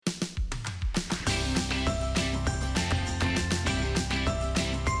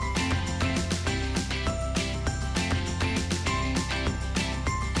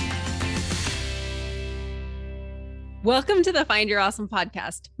Welcome to the Find Your Awesome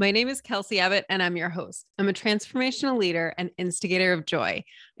podcast. My name is Kelsey Abbott, and I'm your host. I'm a transformational leader and instigator of joy.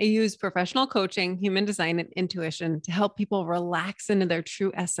 I use professional coaching, human design, and intuition to help people relax into their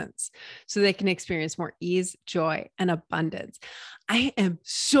true essence so they can experience more ease, joy, and abundance. I am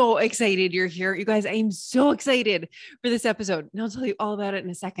so excited you're here. You guys, I am so excited for this episode, and I'll tell you all about it in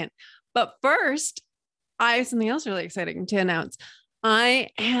a second. But first, I have something else really exciting to announce. I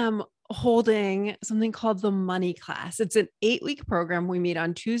am holding something called the Money Class. It's an 8-week program. We meet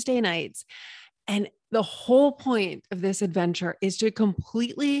on Tuesday nights. And the whole point of this adventure is to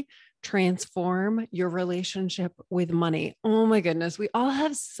completely transform your relationship with money. Oh my goodness. We all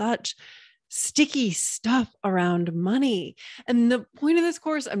have such sticky stuff around money. And the point of this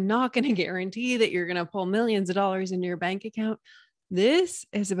course, I'm not going to guarantee that you're going to pull millions of dollars into your bank account. This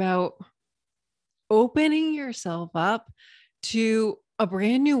is about opening yourself up to a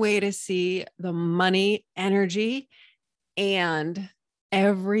brand new way to see the money, energy, and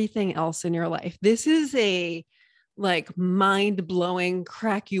everything else in your life. This is a mind-blowing,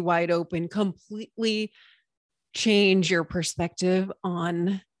 crack you wide open, completely change your perspective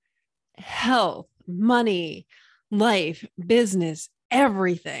on health, money, life, business,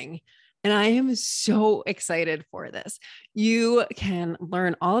 everything. And I am so excited for this. You can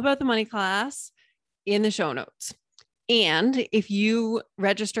learn all about the Money Class in the show notes. And if you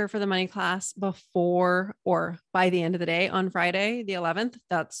register for the Money Class before or by the end of the day on Friday, the 11th,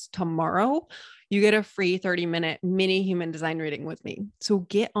 that's tomorrow, you get a free 30-minute mini human design reading with me. So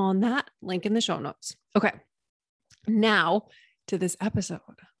get on that link in the show notes. Okay. Now to this episode.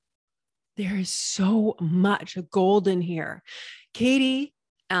 There is so much gold in here. Katie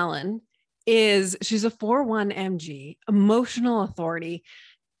Allen she's a 4-1 MG, emotional authority.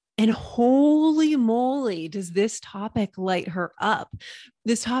 And holy moly, does this topic light her up?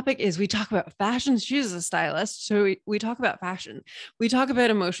 This topic is, we talk about fashion. She's a stylist. So we talk about fashion. We talk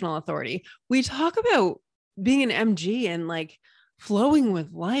about emotional authority. We talk about being an MG and flowing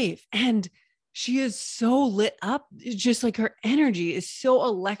with life. And she is so lit up. Just her energy is so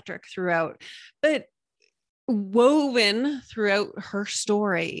electric throughout. But woven throughout her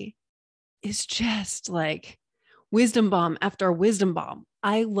story is just wisdom bomb after wisdom bomb.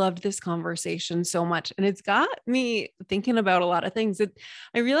 I loved this conversation so much. And it's got me thinking about a lot of things that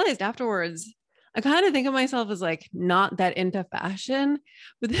I realized afterwards. I kind of think of myself as not that into fashion,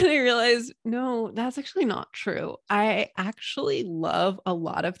 but then I realized, no, that's actually not true. I actually love a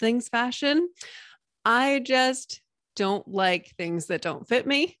lot of things fashion. I just don't like things that don't fit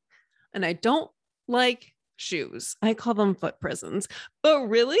me. And I don't like shoes. I call them foot prisons, but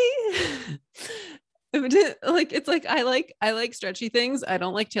really, I like stretchy things. I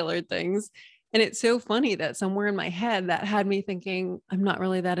don't like tailored things. And it's so funny that somewhere in my head that had me thinking I'm not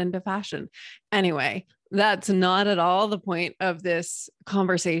really that into fashion. Anyway, that's not at all the point of this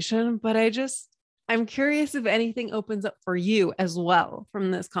conversation, but I'm curious if anything opens up for you as well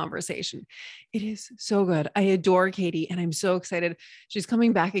from this conversation. It is so good. I adore Katie and I'm so excited. She's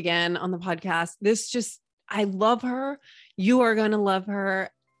coming back again on the podcast. I love her. You are going to love her.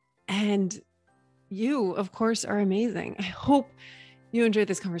 And you, of course, are amazing. I hope you enjoyed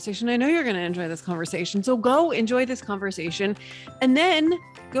this conversation. I know you're going to enjoy this conversation. So go enjoy this conversation and then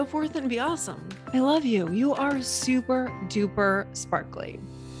go forth and be awesome. I love you. You are super duper sparkly.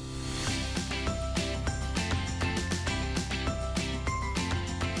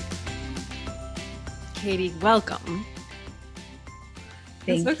 Katie, welcome. Thank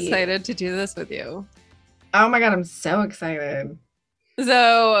you. I'm so excited to do this with you. Oh my God, I'm so excited.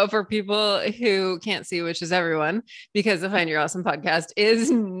 So for people who can't see, which is everyone, because the Find Your Awesome podcast is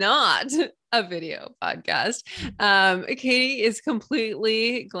not a video podcast, Katie is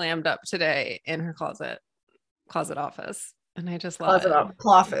completely glammed up today in her closet office. And I just love it.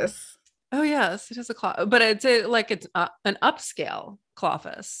 Cloffice. Oh yes, it is a closet, but it's an upscale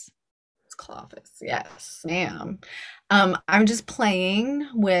cloffice. It's cloffice. Yes, ma'am. I'm just playing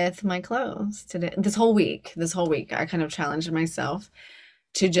with my clothes today. This whole week, I kind of challenged myself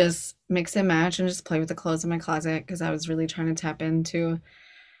to just mix and match and just play with the clothes in my closet because I was really trying to tap into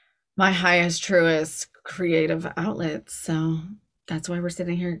my highest, truest creative outlets. So that's why we're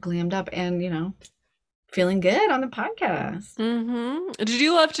sitting here glammed up and, feeling good on the podcast. Mm-hmm. Did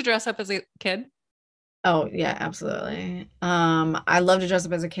you love to dress up as a kid? Oh yeah, absolutely. I loved to dress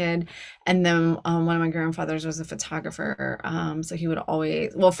up as a kid, and then one of my grandfathers was a photographer. So he would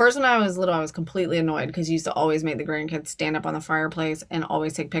always, well, first when I was little, I was completely annoyed because he used to always make the grandkids stand up on the fireplace and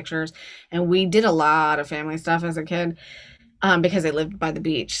always take pictures. And we did a lot of family stuff as a kid, because they lived by the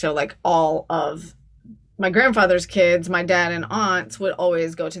beach. So all of my grandfather's kids, my dad and aunts would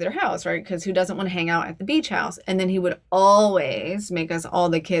always go to their house, right? Because who doesn't want to hang out at the beach house? And then he would always make us all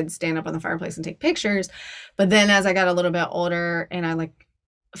the kids stand up on the fireplace and take pictures. But then as I got a little bit older and I like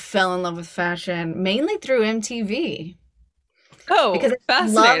fell in love with fashion, mainly through MTV, because Oh, I loved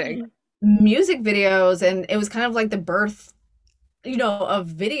fascinating. music videos and it was kind of like the birth, of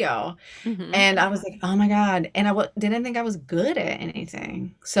video. Hmm. And I was like, oh my God. And didn't think I was good at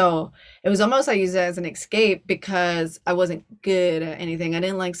anything. So it was almost, I used it as an escape because I wasn't good at anything. I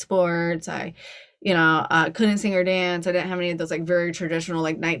didn't like sports. I couldn't sing or dance. I didn't have any of those like very traditional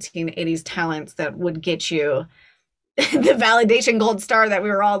like 1980s talents that would get you the validation gold star that we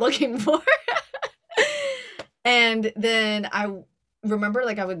were all looking for. And then I remember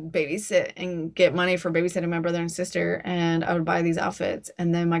like I would babysit and get money for babysitting my brother and sister, and I would buy these outfits.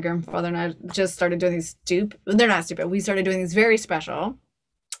 And then my grandfather and I just started doing these they're not stupid. We started doing these very special,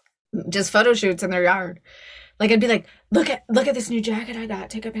 just photo shoots in their yard. Like I'd be like, look at this new jacket I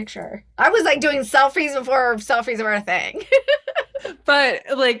got. Take a picture. I was like doing selfies before selfies were a thing. But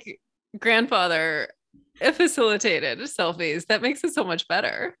like grandfather facilitated selfies. That makes it so much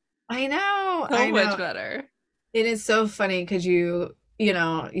better. I know, So I much know. better. It is so funny because you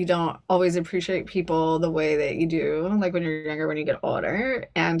don't always appreciate people the way that you do, like when you're younger, when you get older.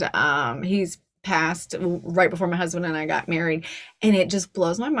 And he's passed right before my husband and I got married, and it just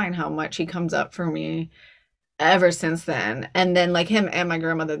blows my mind how much he comes up for me ever since then. And then like him and my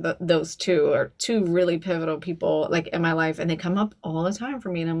grandmother, those two are two really pivotal people like in my life, and they come up all the time for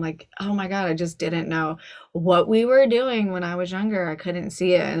me. And I'm like, oh my God, I just didn't know what we were doing when I was younger. I couldn't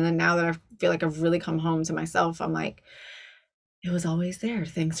see it. And then now that I feel like I've really come home to myself, I'm like, it was always there.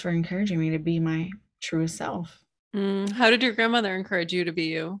 Thanks for encouraging me to be my truest self. How did your grandmother encourage you to be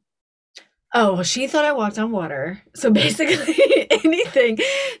you? Oh, well, she thought I walked on water. So basically anything.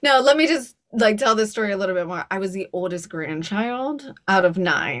 No, let me just like tell this story a little bit more. I was the oldest grandchild out of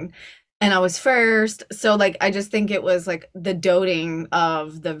nine, and I was first. So like I just think it was like the doting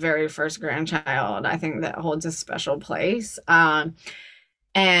of the very first grandchild. I think that holds a special place.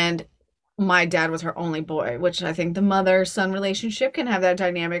 And my dad was her only boy, which I think the mother-son relationship can have that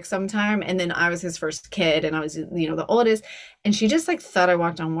dynamic sometime. And then I was his first kid, and I was, the oldest. And she just like thought I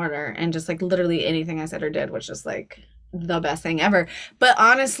walked on water, and just like literally anything I said or did was just like the best thing ever. But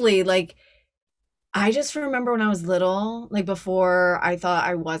honestly, like I just remember when I was little, like before I thought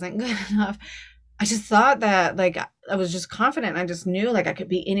I wasn't good enough, I just thought that like I was just confident. I just knew like I could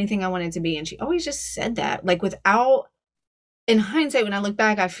be anything I wanted to be. And she always just said that, like without in hindsight, when I look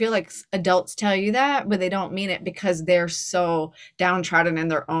back, I feel like adults tell you that, but they don't mean it because they're so downtrodden in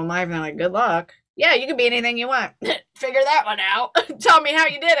their own life. And they're like, good luck. Yeah, you can be anything you want. Figure that one out. Tell me how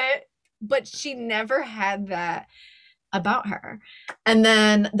you did it. But she never had that about her. And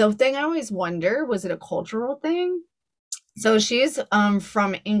then the thing I always wonder, was it a cultural thing? So she's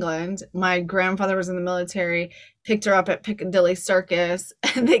from England. My grandfather was in the military, picked her up at Piccadilly Circus,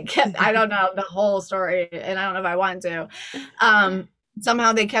 and they kept, I don't know the whole story, and I don't know if I want to.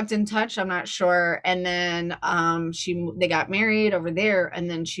 Somehow they kept in touch, I'm not sure. And then they got married over there, and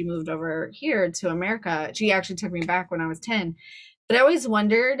then she moved over here to America. She actually took me back when I was 10. But I always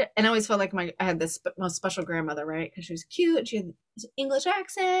wondered, and I always felt like I had this most special grandmother, right? Because she was cute, she had this English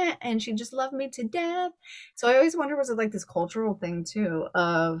accent, and she just loved me to death. So I always wonder, was it like this cultural thing too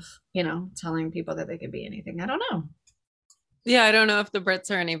of, telling people that they could be anything? I don't know. Yeah, I don't know if the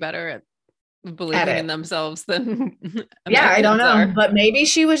Brits are any better at At believing in it. themselves than Yeah, I don't Americans know. are. But maybe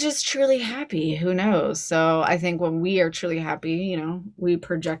she was just truly happy. Who knows? So I think when we are truly happy, we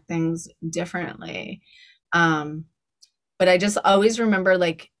project things differently. Um, but I just always remember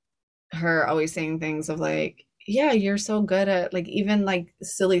like her always saying things of like, yeah, you're so good at like even like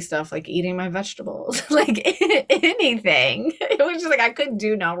silly stuff like eating my vegetables, like anything. It was just like I could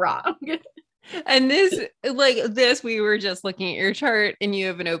do no wrong. And this, we were just looking at your chart, and you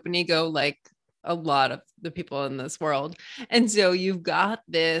have an open ego like a lot of the people in this world. And so you've got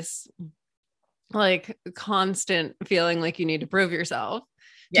this like constant feeling like you need to prove yourself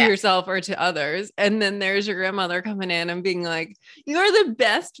to Yeah. yourself or to others. And then there's your grandmother coming in and being like, you're the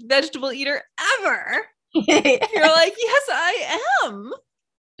best vegetable eater ever. You're like, yes, I am.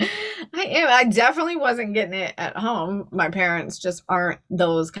 I am. I definitely wasn't getting it at home. My parents just aren't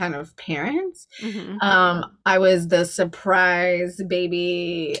those kind of parents. Mhm. I was the surprise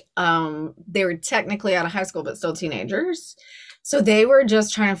baby. They were technically out of high school, but still teenagers. So they were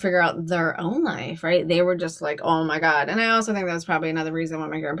just trying to figure out their own life, right? They were just like, oh my God. And I also think that was probably another reason why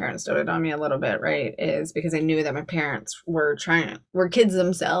my grandparents doted on me a little bit, right? Is because they knew that my parents were kids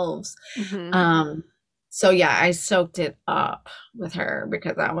themselves. Mhm. Um, So yeah, I soaked it up with her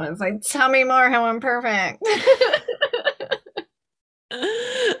because I was like, tell me more how I'm perfect.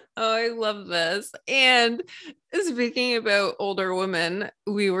 Oh, I love this. And speaking about older women,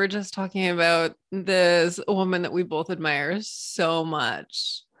 we were just talking about this woman that we both admire so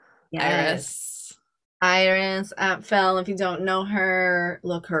much, Yes. Iris. Iris Apfel, if you don't know her,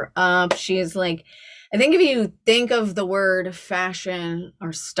 look her up. She is like, I think if you think of the word fashion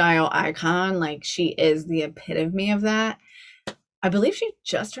or style icon, like she is the epitome of that. I believe she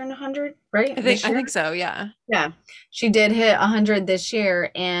just turned 100, right? This I year? think so, yeah. Yeah. She did hit 100 this year,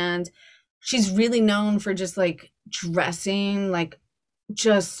 and she's really known for just like dressing like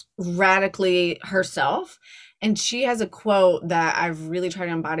just radically herself. And she has a quote that I've really tried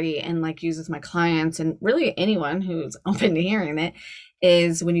to embody and like use with my clients and really anyone who's open to hearing it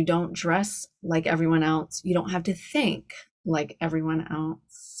is when you don't dress like everyone else, you don't have to think like everyone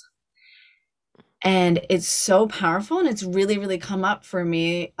else. And it's so powerful, and it's really, really come up for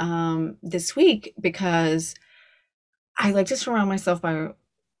me this week because I like to surround myself by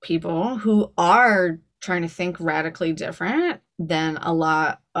people who are trying to think radically different than a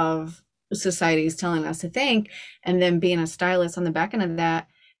lot of society is telling us to think. And then being a stylist on the back end of that,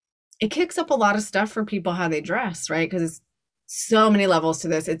 it kicks up a lot of stuff for people how they dress, right? Because it's so many levels to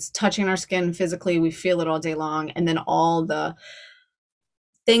this. It's touching our skin physically, we feel it all day long. And then all the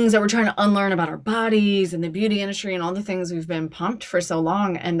things that we're trying to unlearn about our bodies and the beauty industry and all the things we've been pumped for so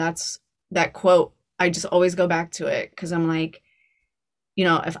long. And that's that quote. I just always go back to it because I'm like,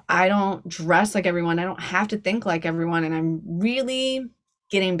 if I don't dress like everyone, I don't have to think like everyone. And I'm really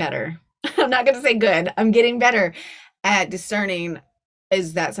getting better. I'm not going to say good. I'm getting better at discerning,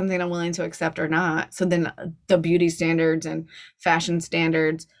 is that something I'm willing to accept or not? So then the beauty standards and fashion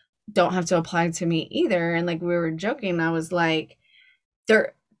standards don't have to apply to me either. And like we were joking, I was like,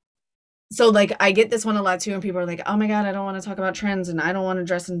 there. So like I get this one a lot too, and people are like, oh my God, I don't want to talk about trends and I don't want to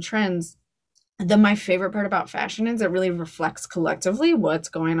dress in trends. My favorite part about fashion is it really reflects collectively what's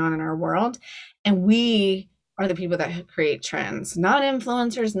going on in our world. And we are the people that create trends, not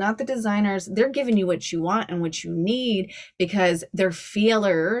influencers, not the designers. They're giving you what you want and what you need because they're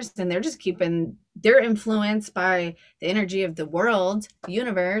feelers and they're just they're influenced by the energy of the world, the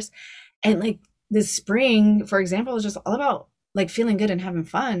universe. And like this spring, for example, is just all about like feeling good and having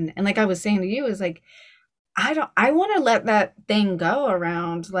fun. And like I was saying to you, is like, I want to let that thing go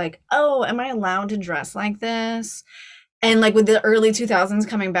around like, oh, am I allowed to dress like this? And like with the early 2000s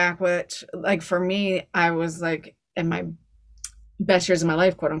coming back, which like for me, I was like in my best years of my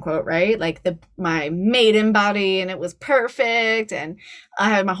life, quote unquote, right? Like my maiden body and it was perfect and I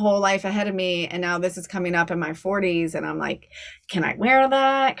had my whole life ahead of me. And now this is coming up in my 40s and I'm like, can I wear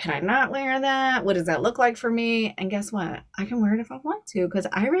that? Can I not wear that? What does that look like for me? And guess what? I can wear it if I want to because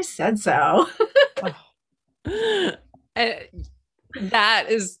Iris said so. Oh.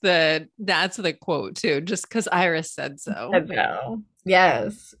 That's the quote too, just because Iris said so. Said so.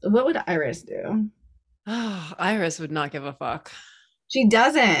 Yes. What would Iris do? Oh, Iris would not give a fuck. She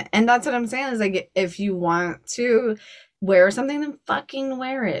doesn't. And that's what I'm saying is like if you want to wear something, then fucking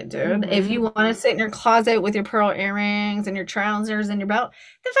wear it, dude. If you Mhm. want to sit in your closet with your pearl earrings and your trousers and your belt,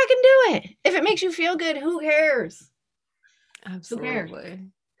 then fucking do it. If it makes you feel good, who cares? Who cares?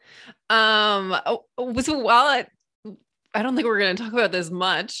 Absolutely. So I don't think we're going to talk about this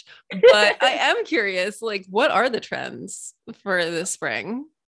much, but I am curious, like, what are the trends for this spring?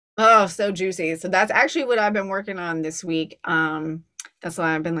 Oh, so juicy. So that's actually what I've been working on this week. That's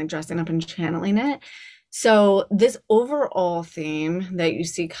why I've been like dressing up and channeling it. So this overall theme that you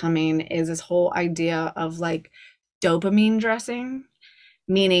see coming is this whole idea of like dopamine dressing,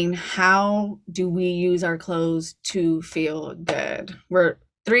 meaning how do we use our clothes to feel good? We're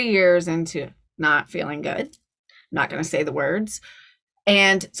 3 years into not feeling good. I'm not going to say the words.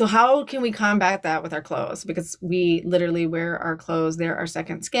 And so, how can we combat that with our clothes? Because we literally wear our clothes, they're our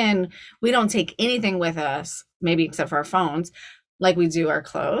second skin. We don't take anything with us, maybe except for our phones, like we do our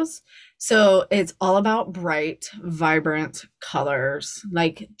clothes. So, it's all about bright, vibrant colors.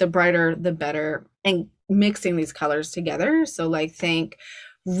 Like the brighter, the better, and mixing these colors together. So, like, think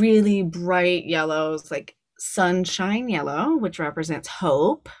really bright yellows, like sunshine yellow, which represents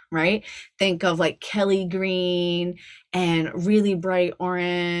hope, right? Think of like Kelly green and really bright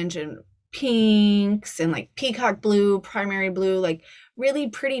orange and pinks and like peacock blue, primary blue, like really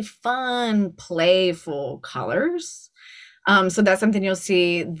pretty fun, playful colors. So that's something you'll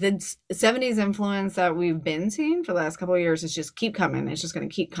see. The 70s influence that we've been seeing for the last couple of years is just keep coming. It's just going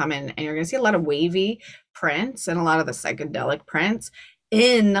to keep coming. And you're going to see a lot of wavy prints and a lot of the psychedelic prints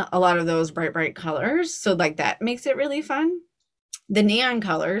in a lot of those bright, bright colors. So like that makes it really fun. The neon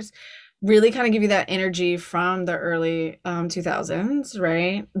colors, really kind of give you that energy from the early 2000s,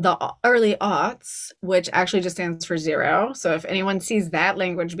 right? The early aughts, which actually just stands for zero. So if anyone sees that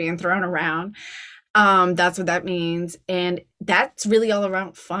language being thrown around, that's what that means. And that's really all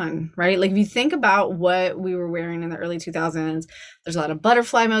around fun, right? Like if you think about what we were wearing in the early 2000s, there's a lot of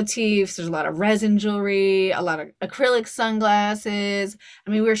butterfly motifs, there's a lot of resin jewelry, a lot of acrylic sunglasses. I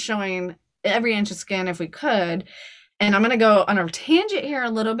mean, we were showing every inch of skin if we could. And I'm going to go on a tangent here a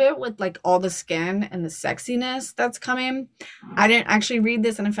little bit with like all the skin and the sexiness that's coming. I didn't actually read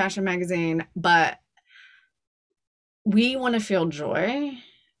this in a fashion magazine, but we want to feel joy.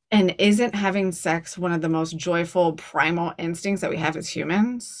 And isn't having sex one of the most joyful primal instincts that we have as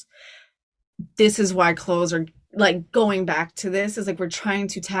humans? This is why clothes are like going back to this is like we're trying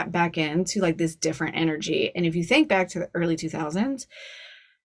to tap back into like this different energy. And if you think back to the early 2000s,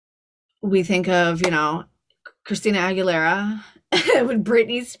 we think of, Christina Aguilera with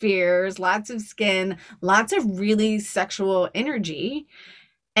Britney Spears, lots of skin, lots of really sexual energy.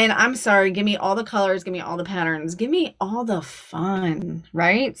 And I'm sorry, give me all the colors, give me all the patterns, give me all the fun,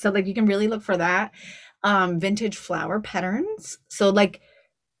 right? So like you can really look for that. Vintage flower patterns. So like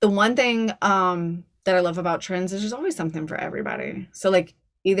the one thing that I love about trends is there's always something for everybody. So like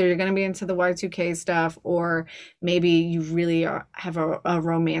either you're going to be into the Y2K stuff or maybe you really have a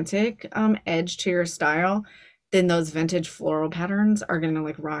romantic edge to your style, then those vintage floral patterns are going to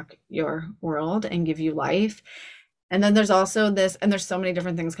like rock your world and give you life. And then there's also this, and there's so many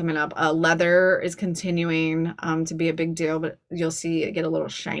different things coming up. Leather is continuing to be a big deal, but you'll see it get a little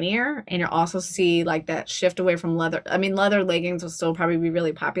shinier. And you'll also see like that shift away from leather. I mean, leather leggings will still probably be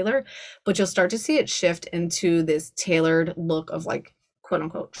really popular, but you'll start to see it shift into this tailored look of like quote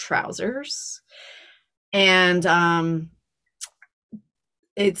unquote trousers. And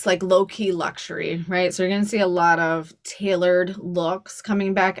it's like low-key luxury, right? So you're going to see a lot of tailored looks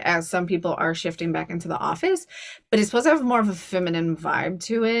coming back as some people are shifting back into the office, but it's supposed to have more of a feminine vibe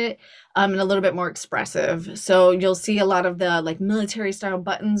to it, and a little bit more expressive. So you'll see a lot of the like military style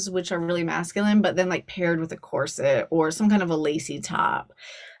buttons, which are really masculine, but then like paired with a corset or some kind of a lacy top.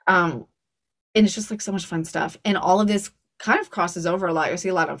 And it's just like so much fun stuff. And all of this kind of crosses over a lot. You'll see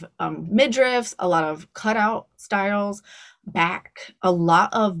a lot of midriffs, a lot of cutout styles, a lot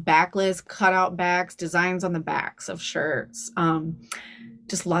of backless cutout backs, designs on the backs of shirts,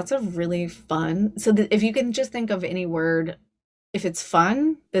 just lots of really fun. So that if you can just think of any word, if it's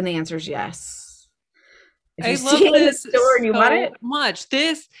fun, then the answer is yes. If I you love see it in the this store and you want so it, much.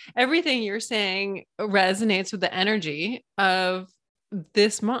 Everything you're saying resonates with the energy of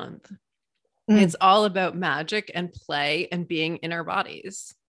this month. It's all about magic and play and being in our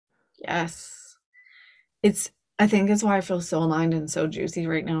bodies. yes. I think it's why I feel so aligned and so juicy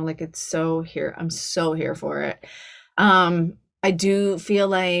right now. Like it's so here. I'm so here for it. I do feel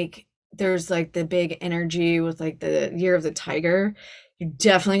like there's like the big energy with like the year of the tiger. You're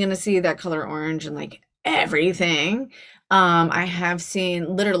definitely going to see that color orange and like everything. I have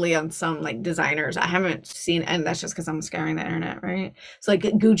seen literally on some like designers. I haven't seen, and that's just because I'm scouring the internet, right? So like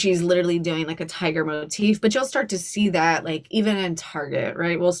Gucci's literally doing like a tiger motif, but you'll start to see that like even in Target,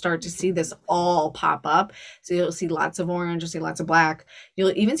 right? We'll start to see this all pop up. So you'll see lots of orange, you'll see lots of black.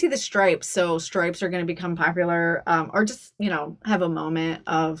 You'll even see the stripes. So stripes are going to become popular, or just, have a moment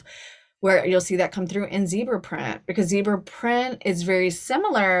of where you'll see that come through in zebra print, because zebra print is very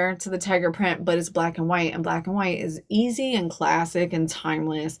similar to the tiger print, but it's black and white, and black and white is easy and classic and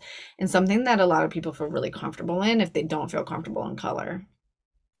timeless and something that a lot of people feel really comfortable in if they don't feel comfortable in color.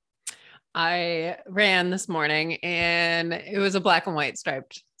 I ran this morning and it was a black and white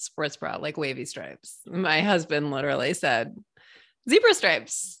striped sports bra, like wavy stripes. My husband literally said, zebra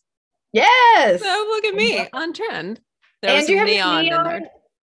stripes. Yes. So look at me on trend. There was And you some have the neon in neon. there.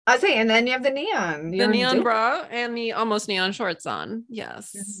 I say, and then you have the neon. The neon bra and the almost neon shorts on.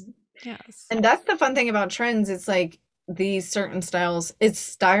 Yes. Mhm. Yes. And that's the fun thing about trends. It's like these certain styles, it's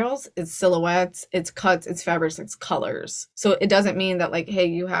silhouettes, it's cuts, it's fabrics, it's colors. So it doesn't mean that like, hey,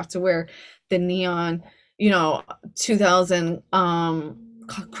 you have to wear the neon, 2000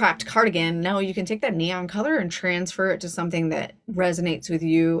 cropped cardigan. No, you can take that neon color and transfer it to something that resonates with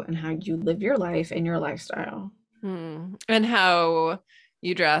you and how you live your life and your lifestyle. And how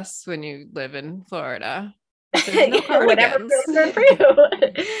you dress when you live in Florida. No Whatever feels good for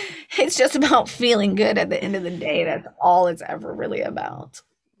you. It's just about feeling good at the end of the day. That's all it's ever really about.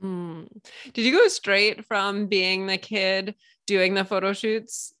 Did you go straight from being the kid doing the photo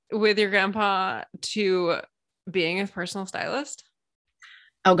shoots with your grandpa to being a personal stylist?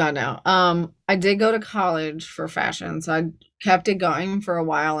 Oh God, no. I did go to college for fashion, so I kept it going for a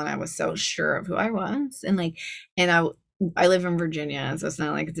while, and I was so sure of who I was, and I live in Virginia, so it's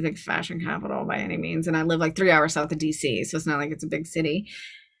not like it's a big fashion capital by any means. And I live like 3 hours south of DC, so it's not like it's a big city.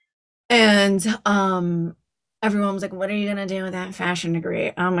 And everyone was like, what are you gonna do with that fashion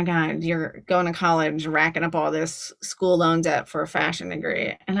degree? Oh my God, you're going to college, racking up all this school loan debt for a fashion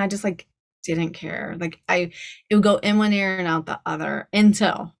degree. And I just like didn't care. Like it would go in one ear and out the other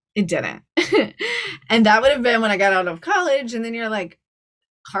until it didn't. And that would have been when I got out of college. And then you're like,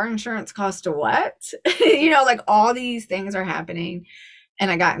 car insurance cost to what? Like all these things are happening.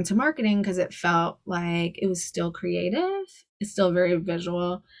 And I got into marketing because it felt like it was still creative. It's still very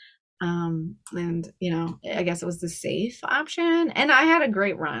visual. And I guess it was the safe option. And I had a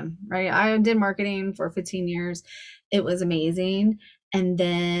great run, right? I did marketing for 15 years. It was amazing. And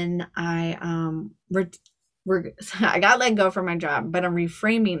then I I got let go from my job, but I'm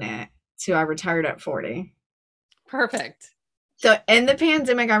reframing it to I retired at 40. Perfect. So in the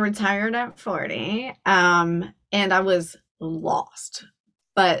pandemic, I retired at 40, and I was lost.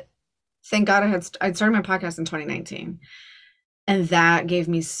 But thank God I'd started my podcast in 2019. And that gave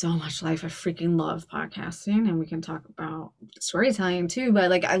me so much life. I freaking love podcasting, and we can talk about storytelling too.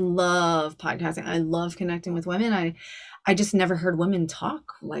 But like, I love podcasting. I love connecting with women. I just never heard women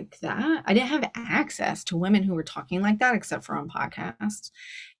talk like that. I didn't have access to women who were talking like that except for on podcasts.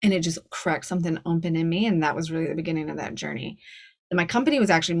 And it just cracked something open in me. And that was really the beginning of that journey. And my company was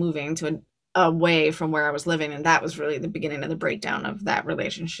actually moving to away from where I was living. And that was really the beginning of the breakdown of that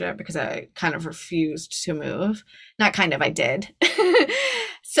relationship because I kind of refused to move. Not kind of, I did.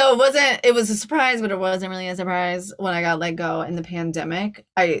 So it was a surprise, but it wasn't really a surprise when I got let go in the pandemic.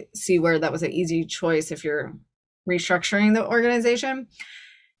 I see where that was an easy choice if you're restructuring the organization.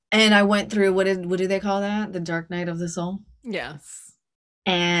 And I went through, what do they call that? The dark night of the soul. Yes.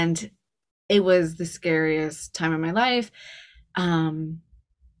 And it was the scariest time of my life.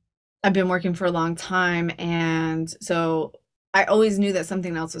 I've been working for a long time, and so I always knew that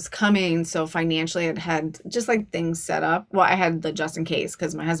something else was coming. So financially, I'd had just like things set up. Well, I had the just in case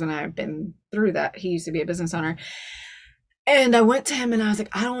because my husband and I have been through that. He used to be a business owner. And I went to him and I was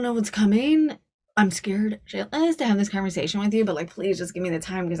like, I don't know what's coming. I'm scared shitless to have this conversation with you, but like, please just give me the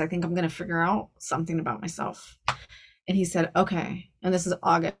time because I think I'm going to figure out something about myself. And he said, okay. And this is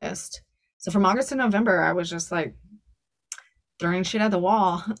August. So from August to November, I was just like throwing shit at the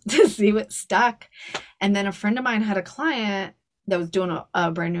wall to see what stuck. And then a friend of mine had a client that was doing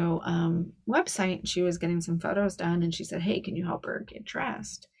a brand new website. She was getting some photos done. And she said, hey, can you help her get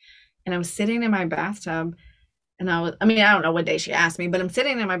dressed? And I was sitting in my bathtub. And I don't know what day she asked me, but I'm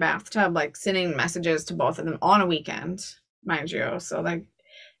sitting in my bathtub, like sending messages to both of them on a weekend, mind you. So like,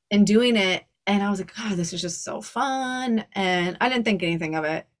 and doing it. And I was like, God, this is just so fun. And I didn't think anything of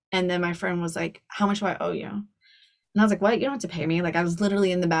it. And then my friend was like, how much do I owe you? And I was like, what? You don't have to pay me. Like I was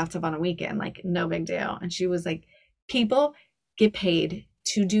literally in the bathtub on a weekend, like no big deal. And she was like, people get paid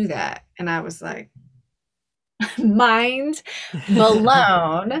to do that. And I was like, mind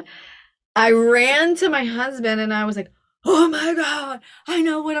blown. I ran to my husband and I was like, oh my God, I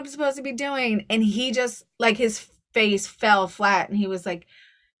know what I'm supposed to be doing. And he just like his face fell flat and he was like,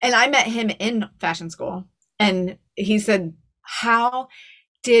 and I met him in fashion school. And he said, how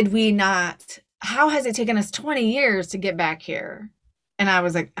has it taken us 20 years to get back here? And I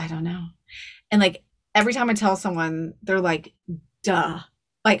was like, I don't know. And like every time I tell someone, they're like, duh.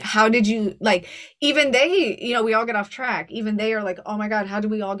 Like, how did you, like, even they, we all get off track. Even they are like, oh my God, how do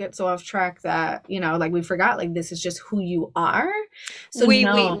we all get so off track that, like we forgot, like, this is just who you are. So wait.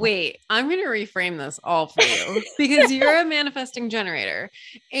 I'm going to reframe this all for you because you're a manifesting generator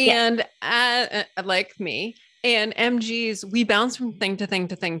and like me and MGs, we bounce from thing to thing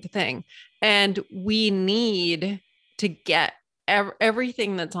to thing to thing. And we need to get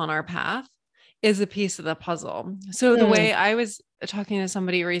everything that's on our path is a piece of the puzzle. So the way I was talking to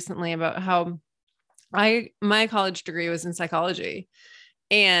somebody recently about how my college degree was in psychology.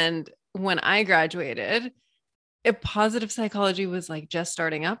 And when I graduated, positive psychology was like just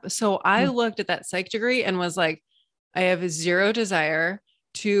starting up. So I looked at that psych degree and was like, I have zero desire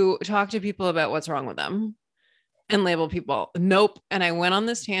to talk to people about what's wrong with them and label people. Nope. And I went on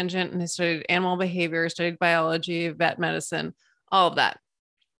this tangent and I studied animal behavior, studied biology, vet medicine, all of that.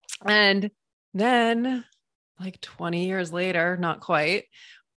 And then like 20 years later, not quite,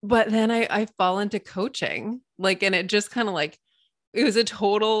 but then I fall into coaching, like, and it just kind of like, it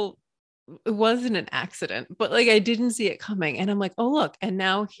wasn't an accident, but like, I didn't see it coming. And I'm like, oh, look. And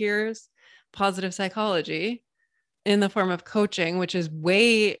now here's positive psychology in the form of coaching, which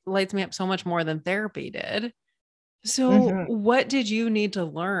lights me up so much more than therapy did. So what did you need to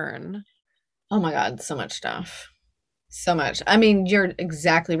learn? Oh my God, so much stuff. So much. I mean, you're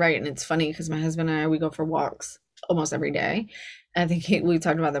exactly right. And it's funny because my husband and I, we go for walks almost every day. I think we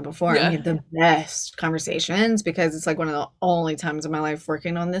talked about that before, and we Yeah. had the best conversations because it's like one of the only times in my life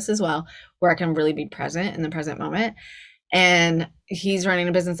working on this as well where I can really be present in the present moment. And he's running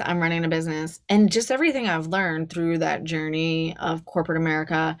a business, I'm running a business, and just everything I've learned through that journey of corporate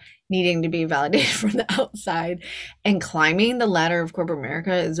America needing to be validated from the outside and climbing the ladder of corporate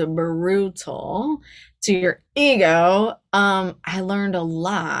America is brutal to your ego. I learned a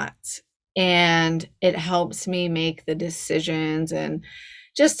lot, and it helps me make the decisions, and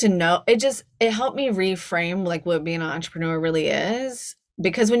just to know it helped me reframe like what being an entrepreneur really is,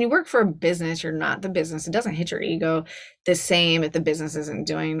 because when you work for a business, you're not the business. It doesn't hit your ego the same if the business isn't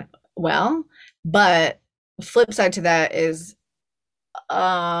doing well. But flip side to that is,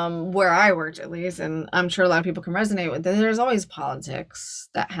 where I worked at least, and I'm sure a lot of people can resonate with it, there's always politics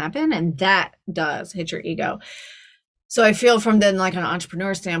that happen, and that does hit your ego. So I feel from then like an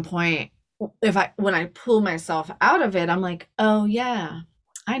entrepreneur standpoint, if I when I pull myself out of it, I'm like, oh yeah,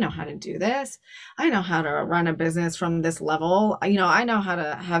 I know how to do this. I know how to run a business from this level. I know how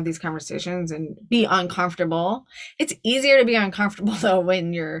to have these conversations and be uncomfortable. It's easier to be uncomfortable though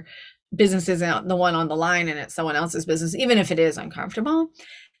when your business isn't the one on the line and it's someone else's business, even if it is uncomfortable.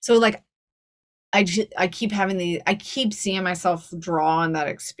 So like I keep I keep seeing myself draw on that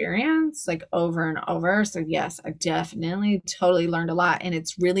experience like over and over. So yes, I definitely totally learned a lot. And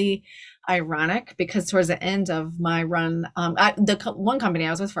it's really ironic because towards the end of my run, one company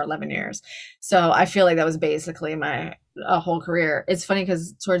I was with for 11 years. So I feel like that was basically my whole career. It's funny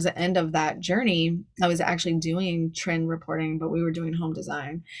because towards the end of that journey, I was actually doing trend reporting, but we were doing home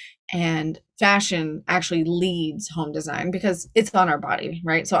design. And fashion actually leads home design because it's on our body,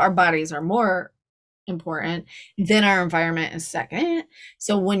 right? So our bodies are more important, then our environment is second.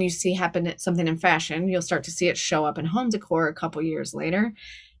 So when you see something in fashion, you'll start to see it show up in home decor a couple years later.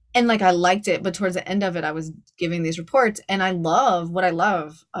 And like I liked it, but towards the end of it, I was giving these reports, and what I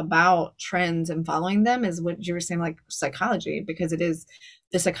love about trends and following them is what you were saying, like psychology, because it is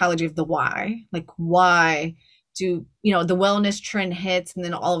the psychology of the why. Like, why do the wellness trend hits, and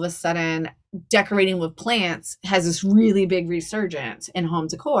then all of a sudden decorating with plants has this really big resurgence in home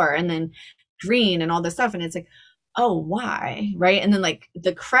decor, and then green and all this stuff, and it's like, oh, why, right? And then like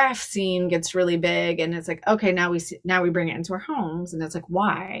the craft scene gets really big, and it's like, okay, now we bring it into our homes, and it's like,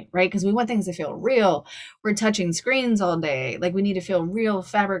 why, right? Because we want things to feel real. We're touching screens all day, like we need to feel real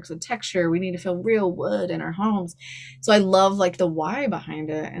fabrics with texture, we need to feel real wood in our homes. So I love like the why behind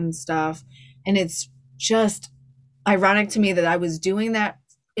it and stuff. And it's just ironic to me that I was doing that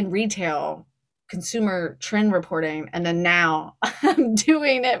in retail consumer trend reporting, and then now I'm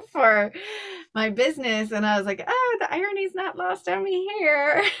doing it for my business, and I was like, oh, the irony's not lost on me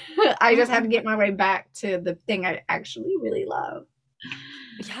here. I just had to get my way back to the thing I actually really love.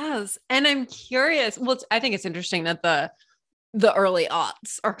 Yes. And I'm curious. Well, I think it's interesting that the early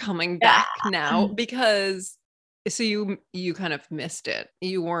aughts are coming Yeah. back now, because so you kind of missed it.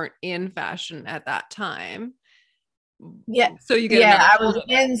 You weren't in fashion at that time. Yeah. So you get Yeah, I another was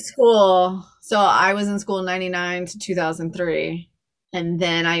in school. So I was in school 99 to 2003. And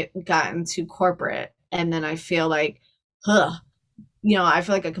then I got into corporate. And then I feel like, huh, I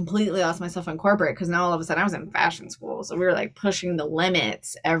feel like I completely lost myself in corporate because now all of a sudden I was in fashion school. So we were like pushing the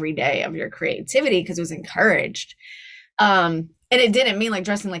limits every day of your creativity because it was encouraged. And it didn't mean like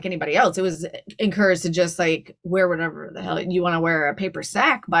dressing like anybody else. It was encouraged to just like wear whatever the hell you want to wear. A paper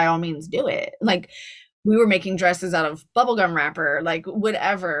sack, by all means, do it. Like we were making dresses out of bubblegum wrapper, like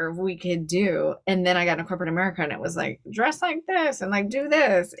whatever we could do. And then I got into corporate America, and it was like, dress like this and like do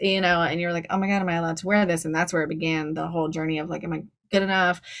this, and you're like, oh my God, am I allowed to wear this? And that's where it began, the whole journey of like, am I good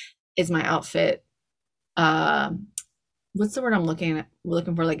enough? Is my outfit, what's the word I'm looking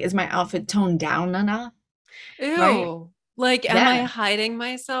for? Like, is my outfit toned down enough? Right? Ew. Like, am I Yeah. hiding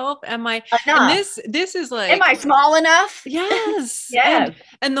myself? And Enough. this is Am like, I small enough? yes. Yes.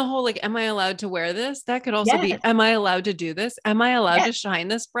 And the whole like, am I allowed to wear this? That could also be, Yes. am I allowed to do this? Am I allowed Yes. to shine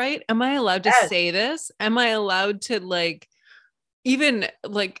this bright? Am I allowed to Yes. say this? Am I allowed to like, even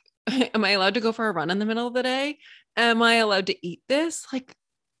like, am I allowed to go for a run in the middle of the day? Am I allowed to eat this? Like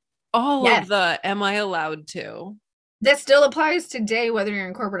all of Yes. the, am I allowed to? That still applies today, whether you're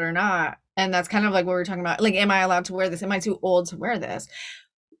in corporate or not. And that's kind of like what we're talking about. Like, am I allowed to wear this? Am I too old to wear this?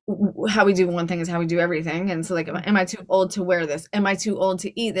 How we do one thing is how we do everything. And so like, am I too old to wear this? Am I too old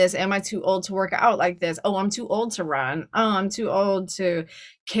to eat this? Am I too old to work out like this? Oh, I'm too old to run. Oh, I'm too old to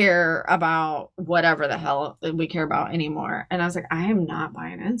care about whatever the hell we care about anymore. And I was like, I am not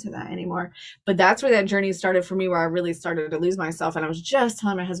buying into that anymore. But that's where that journey started for me, where I really started to lose myself. And I was just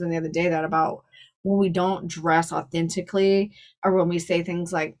telling my husband the other day that about when we don't dress authentically, or when we say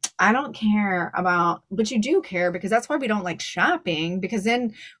things like, I don't care about, but you do care, because that's why we don't like shopping. Because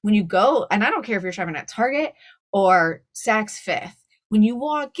then when you go, and I don't care if you're shopping at Target or Saks Fifth, when you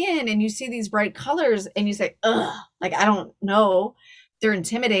walk in and you see these bright colors and you say, ugh, like, I don't know, they're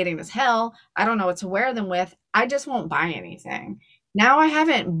intimidating as hell. I don't know what to wear them with. I just won't buy anything. Now I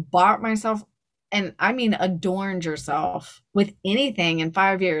haven't bought myself, and I mean adorned yourself with anything in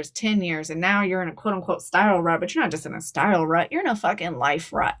 5 years, 10 years, and now you're in a quote unquote style rut, but you're not just in a style rut, you're in a fucking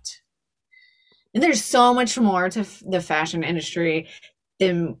life rut. And there's so much more to the fashion industry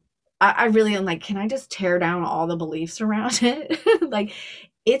than I really am like, can I just tear down all the beliefs around it? Like,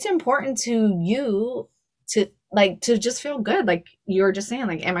 it's important to you to like to just feel good. Like you're just saying,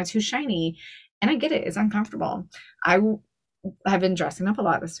 like, am I too shiny? And I get it, it's uncomfortable. I've been dressing up a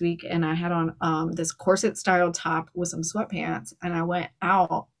lot this week, and I had on this corset style top with some sweatpants, and I went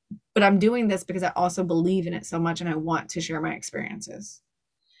out. But I'm doing this because I also believe in it so much, and I want to share my experiences.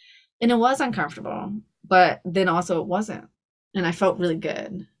 And it was uncomfortable, but then also it wasn't. And I felt really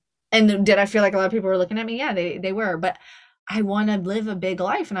good. And did I feel like a lot of people were looking at me? Yeah, they were. But I want to live a big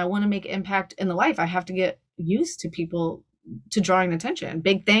life, and I want to make impact in the life. I have to get used to people to drawing attention.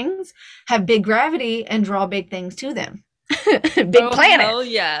 Big things have big gravity and draw big things to them. Big planet. Hell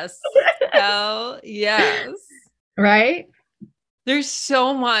yes. Hell yes. Right? There's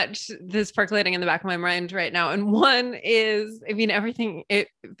so much that's percolating in the back of my mind right now. And one is, I mean, everything, it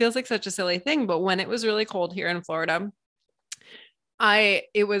feels like such a silly thing, but when it was really cold here in Florida,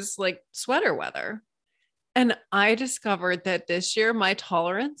 it was like sweater weather. And I discovered that this year, my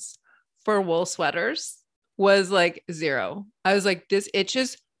tolerance for wool sweaters was like 0. I was like, this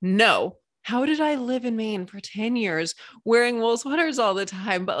itches. No. How did I live in Maine for 10 years wearing wool sweaters all the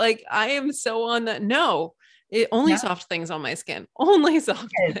time? But like, I am so on that. No, it only soft things on my skin, only soft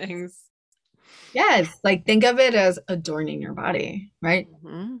things. Yes. Like, think of it as adorning your body, right?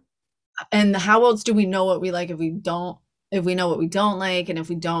 Mm-hmm. And how else do we know what we like if we know what we don't like, and if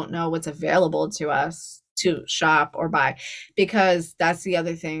we don't know what's available to us to shop or buy? Because that's the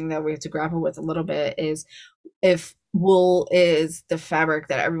other thing that we have to grapple with a little bit, is if wool is the fabric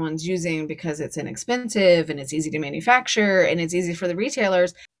that everyone's using because it's inexpensive and it's easy to manufacture and it's easy for the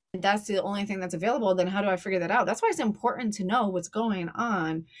retailers, and that's the only thing that's available, then how do I figure that out? That's why it's important to know what's going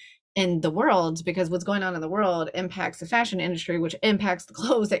on in the world, because what's going on in the world impacts the fashion industry, which impacts the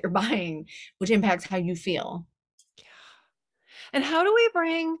clothes that you're buying, which impacts how you feel. And how do we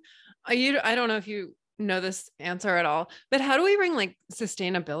bring I don't know if you know this answer at all, but how do we bring like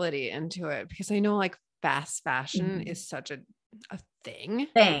sustainability into it? Because I know like fast fashion is such a thing.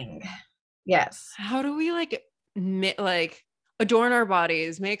 Yes. How do we like adorn our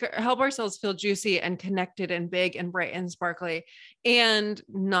bodies, help ourselves feel juicy and connected and big and bright and sparkly, and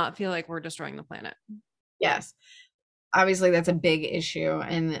not feel like we're destroying the planet? Yes. Obviously that's a big issue,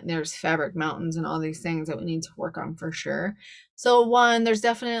 and there's fabric mountains and all these things that we need to work on for sure. So one, there's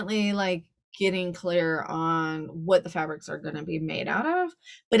definitely like getting clear on what the fabrics are going to be made out of.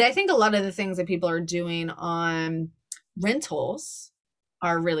 But I think a lot of the things that people are doing on rentals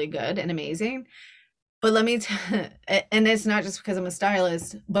are really good and amazing. But let me and it's not just because I'm a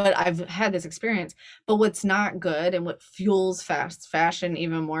stylist, but I've had this experience. But what's not good, and what fuels fast fashion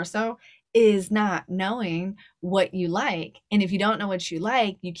even more so, is not knowing what you like. And if you don't know what you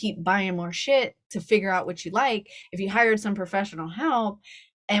like, you keep buying more shit to figure out what you like. If you hired some professional help,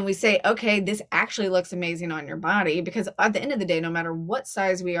 and we say, okay, this actually looks amazing on your body, because at the end of the day, no matter what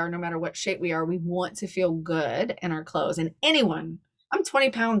size we are, no matter what shape we are, we want to feel good in our clothes. And I'm 20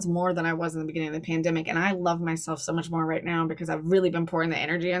 pounds more than I was in the beginning of the pandemic, and I love myself so much more right now because I've really been pouring the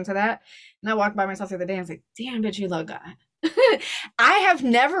energy into that. And I walked by myself the other day and I was like, damn, bitch, you look good. I have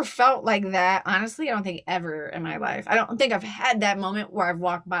never felt like that. Honestly, I don't think ever in my life. I don't think I've had that moment where I've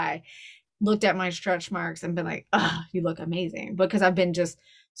walked by, looked at my stretch marks, and been like, oh, you look amazing. Because I've been just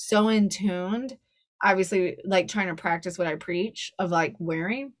so in tuned, obviously, like trying to practice what I preach of like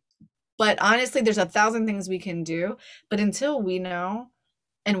wearing. But honestly, there's 1,000 things we can do. But until we know,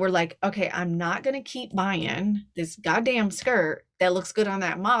 and we're like, okay, I'm not going to keep buying this goddamn skirt that looks good on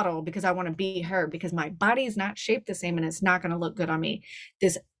that model because I want to be her, because my body is not shaped the same and it's not going to look good on me.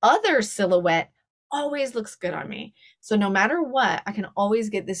 This other silhouette always looks good on me. So no matter what, I can always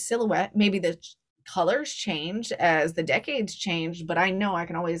get this silhouette. Maybe the colors change as the decades change, but I know I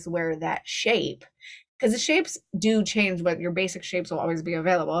can always wear that shape, because the shapes do change, but your basic shapes will always be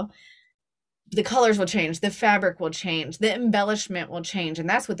available. The colors will change, the fabric will change, the embellishment will change, and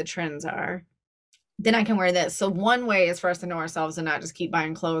that's what the trends are. Then I can wear this. So one way is for us to know ourselves and not just keep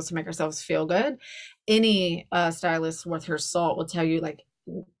buying clothes to make ourselves feel good. Any stylist worth her salt will tell you, like,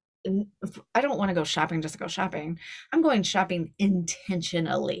 I don't want to go shopping just to go shopping. I'm going shopping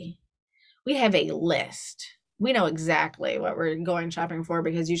intentionally. We have a list. We know exactly what we're going shopping for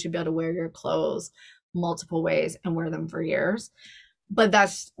because you should be able to wear your clothes multiple ways and wear them for years. But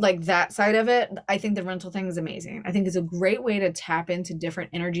that's like that side of it. I think the rental thing is amazing. I think it's a great way to tap into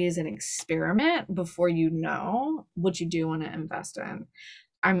different energies and experiment before you know what you do want to invest in.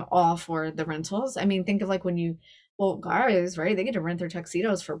 I'm all for the rentals. I mean, think of like when you, well, guys, right? They get to rent their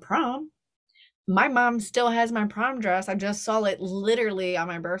tuxedos for prom. My mom still has my prom dress. I just saw it literally on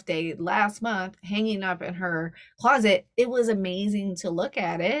my birthday last month, hanging up in her closet. It was amazing to look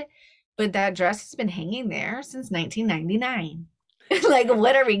at it, but that dress has been hanging there since 1999. Like,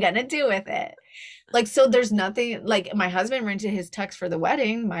 what are we gonna do with it? Like, so there's nothing like my husband rented his tux for the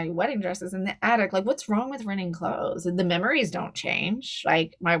wedding. My wedding dress is in the attic. Like, what's wrong with renting clothes? The memories don't change.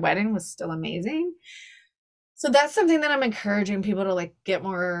 Like, my wedding was still amazing. So that's something that I'm encouraging people to like get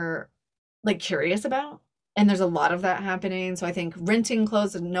more like curious about. And there's a lot of that happening. So I think renting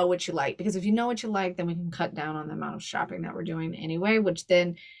clothes and know what you like, because if you know what you like, then we can cut down on the amount of shopping that we're doing anyway, which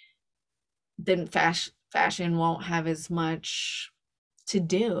then fashion won't have as much to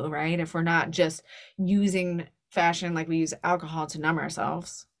do, right? If we're not just using fashion like we use alcohol to numb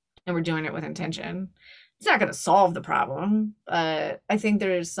ourselves and we're doing it with intention. It's not going to solve the problem, but I think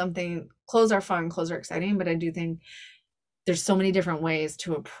there's something, clothes are fun, clothes are exciting, but I do think there's so many different ways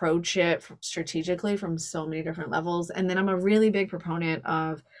to approach it strategically from so many different levels. And then I'm a really big proponent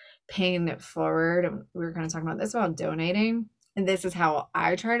of paying it forward. And we were kind of talking about this about donating. And this is how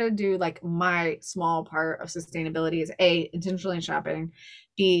I try to do like my small part of sustainability is A, intentionally shopping,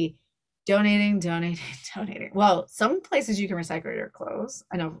 B, donating, donating. Well, some places you can recycle your clothes.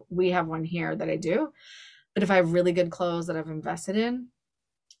 I know we have one here that I do, but if I have really good clothes that I've invested in,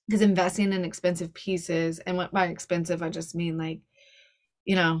 because investing in expensive pieces, and what by expensive, I just mean like,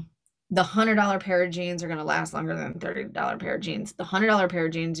 you know, the $100 pair of jeans are going to last longer than $30 pair of jeans. The $100 pair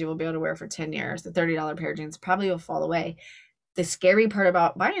of jeans you will be able to wear for 10 years. The $30 pair of jeans probably will fall away. The scary part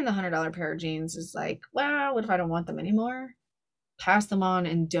about buying the $100 pair of jeans is like, wow, what if I don't want them anymore? Pass them on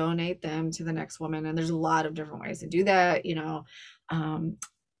and donate them to the next woman. And there's a lot of different ways to do that. You know,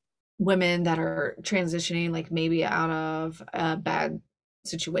 women that are transitioning, like maybe out of a bad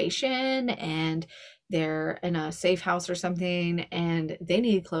situation and they're in a safe house or something and they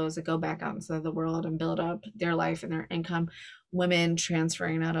need clothes to go back out into the world and build up their life and their income. Women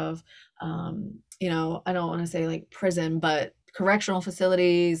transferring out of you know, I don't want to say like prison, but correctional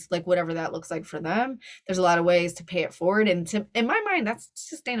facilities, like whatever that looks like for them. There's a lot of ways to pay it forward, and in my mind that's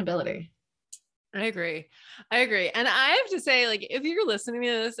sustainability. I agree. I agree. And I have to say, like, if you're listening to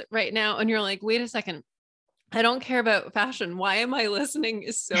this right now and you're like, wait a second, I don't care about fashion. Why am I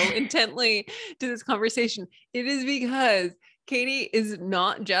listening so intently to this conversation? It is because Katie is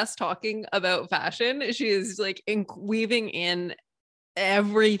not just talking about fashion. She is like weaving in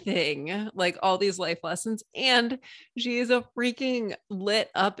everything, like all these life lessons. And she is a freaking lit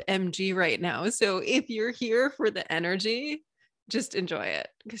up MG right now. So if you're here for the energy, just enjoy it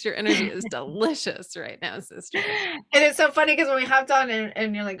because your energy is delicious right now, sister. And it's so funny because when we hopped on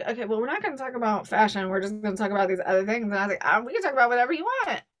and you're like, okay, well, we're not going to talk about fashion. We're just going to talk about these other things. And I was like, we can talk about whatever you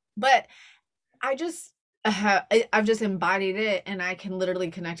want. But I just, I've just embodied it and I can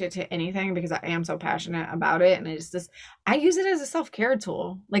literally connect it to anything because I am so passionate about it. And I use it as a self-care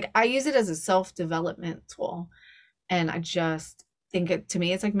tool. Like I use it as a self-development tool. And I just think to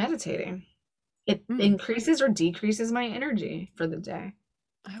me, it's like meditating. It increases or decreases my energy for the day.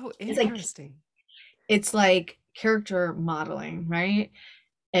 Oh, interesting. It's like character modeling, right?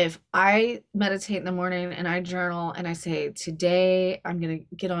 If I meditate in the morning and I journal and I say, today I'm going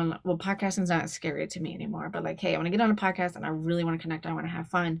to get on, well, podcasting's not scary to me anymore, but like, hey, I want to get on a podcast and I really want to connect. I want to have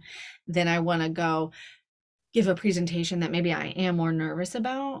fun. Then I want to go give a presentation that maybe I am more nervous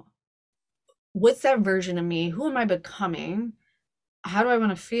about. What's that version of me? Who am I becoming? How do I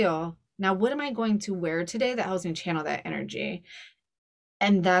want to feel? Now, what am I going to wear today that helps me channel that energy?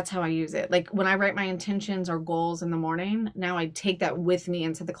 And that's how I use it. Like when I write my intentions or goals in the morning, now I take that with me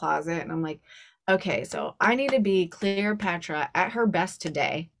into the closet and I'm like, okay, so I need to be Cleopatra at her best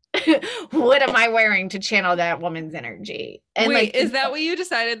today. What am I wearing to channel that woman's energy? And wait, like, is that what you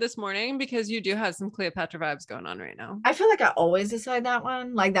decided this morning? Because you do have some Cleopatra vibes going on right now. I feel like I always decide that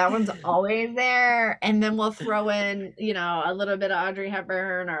one. Like that one's always there. And then we'll throw in, you know, a little bit of Audrey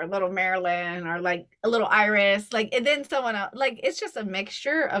Hepburn or a little Marilyn or like a little Iris. Like, and then someone else. Like, it's just a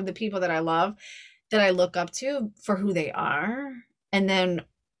mixture of the people that I love, that I look up to for who they are. And then,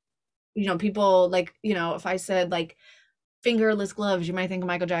 you know, people like, you know, if I said like, fingerless gloves, you might think of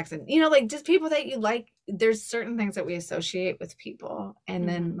Michael Jackson. You know, like just people that you like. There's certain things that we associate with people, and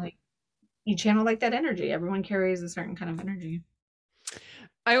then Mhm. like you channel like that energy. Everyone carries a certain kind of energy.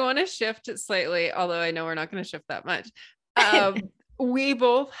 I want to shift it slightly, although I know we're not going to shift that much. Um, we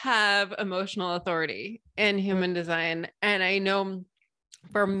both have emotional authority in human design. And I know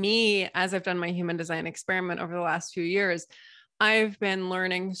for me, as I've done my human design experiment over the last few years, I've been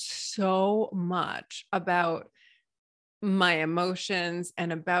learning so much about my emotions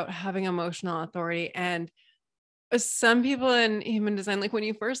and about having emotional authority. And some people in human design, like when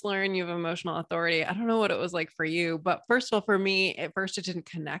you first learn you have emotional authority, I don't know what it was like for you, but first of all, for me, at first it didn't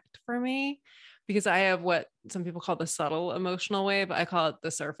connect for me because I have what some people call the subtle emotional wave. I call it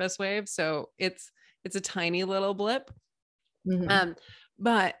the surface wave. So it's a tiny little blip. Mhm. Um,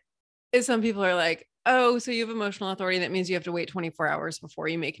 but some people are like, oh, so you have emotional authority. That means you have to wait 24 hours before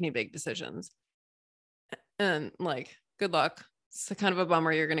you make any big decisions. And like, good luck. It's kind of a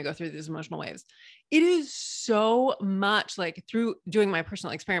bummer you're going to go through these emotional waves. It is so much like through doing my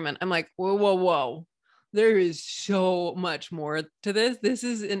personal experiment. I'm like, whoa, whoa, whoa. There is so much more to this. This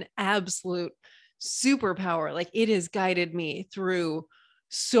is an absolute superpower. Like it has guided me through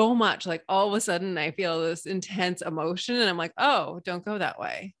so much. Like all of a sudden, I feel this intense emotion, and I'm like, oh, don't go that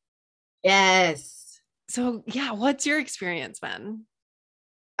way. Yes. So, yeah, what's your experience been?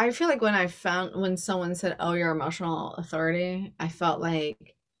 I feel like when someone said, "Oh, your emotional authority," I felt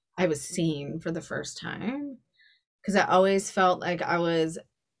like I was seen for the first time because I always felt like I was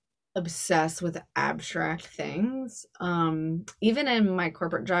obsessed with abstract things. Even in my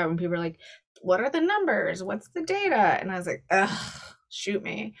corporate job, when people are like, "What are the numbers? What's the data?" And I was like, "Ugh, shoot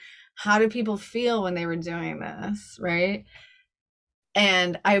me. How do people feel when they were doing this?" Right?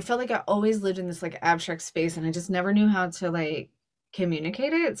 And I felt like I always lived in this like abstract space and I just never knew how to like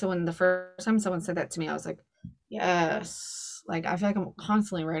communicate it. So when the first time someone said that to me, I was like, yes. Like I feel like I'm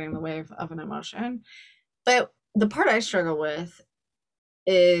constantly riding the wave of an emotion. But the part I struggle with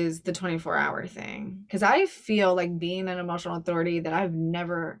is the 24-hour thing. Cause I feel like being an emotional authority that I've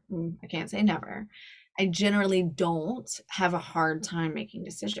never, I can't say never. I generally don't have a hard time making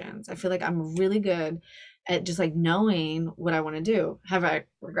decisions. I feel like I'm really good at just like knowing what I want to do. Have I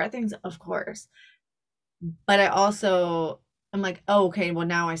regret things? Of course. But I also I'm like, oh, okay, well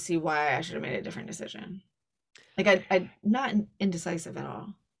now I see why I should have made a different decision. Like I not indecisive at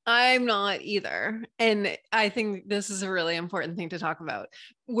all. I'm not either. And I think this is a really important thing to talk about.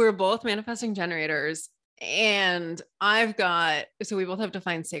 We're both manifesting generators. And I've got, so we both have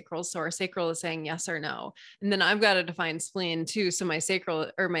defined sacral. So our sacral is saying yes or no. And then I've got a defined spleen too. So my sacral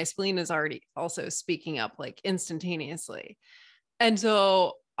or my spleen is already also speaking up like instantaneously. And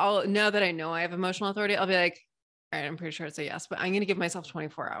so now that I know I have emotional authority, I'll be like, all right, I'm pretty sure it's a yes, but I'm going to give myself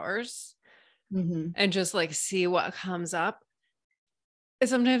 24 hours Hmm. and just like see what comes up.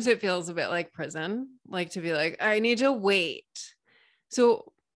 Sometimes it feels a bit like prison, like to be like, I need to wait.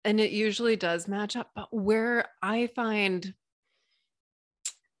 So, and it usually does match up, but where I find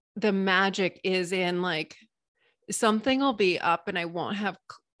the magic is in like something will be up and I won't have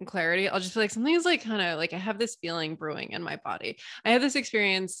clarity. I'll just be like, something is like kind of like I have this feeling brewing in my body. I had this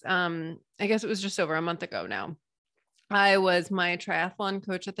experience, I guess it was just over a month ago now. I was my triathlon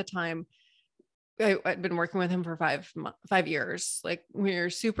coach at the time. I'd been working with him for 5 years. Like we were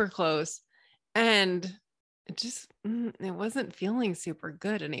super close, and it wasn't feeling super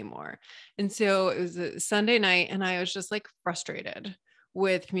good anymore. And so it was a Sunday night, and I was just like frustrated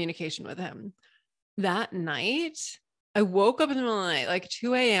with communication with him. That night, I woke up in the middle of the night, like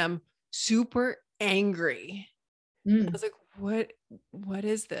 2 a.m., super angry. I Mm. was like, what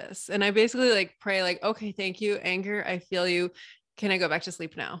is this? And I basically like pray, like, okay, thank you, anger. I feel you. Can I go back to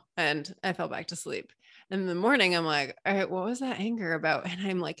sleep now? And I fell back to sleep. And in the morning, I'm like, all right, what was that anger about? And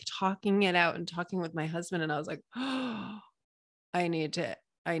I'm like talking it out and talking with my husband. And I was like, oh, I need to,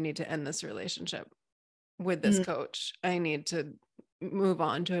 I need to end this relationship with this Mm. coach. I need to move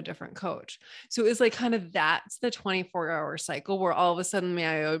on to a different coach. So it was like kind of that's the 24-hour cycle where all of a sudden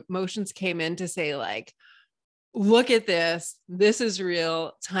my emotions came in to say, like, look at this. This is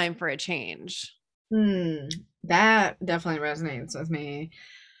real. Time for a change. Mm. That definitely resonates with me.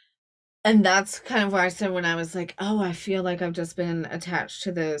 And that's kind of why I said when I was like, oh, I feel like I've just been attached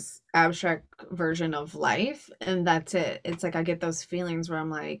to this abstract version of life. And that's it. It's like I get those feelings where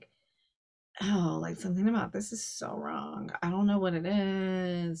I'm like, oh, like something about this is so wrong. I don't know what it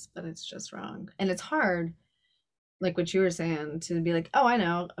is, but it's just wrong. And it's hard, like what you were saying, to be like, oh, I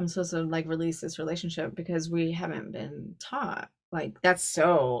know, I'm supposed to like release this relationship because we haven't been taught. Like that's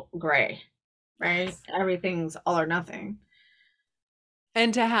so gray, right? Yes. Everything's all or nothing.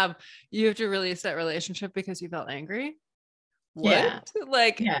 And to have, you have to release that relationship because you felt angry. what? Yeah.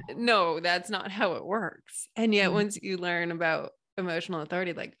 Like, Yeah. no, that's not how it works. And yet, Mhm. once you learn about emotional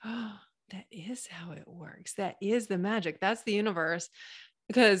authority, like, oh, that is how it works. That is the magic. That's the universe.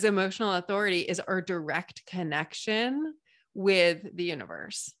 Because emotional authority is our direct connection with the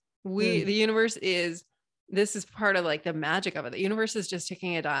universe. The Mm. universe is, this is part of like the magic of it. The universe is just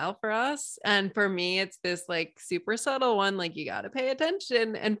ticking a dial for us. And for me, it's this like super subtle one, like you got to pay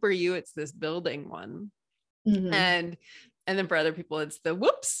attention. And for you, it's this building one. Mhm. And then for other people, it's the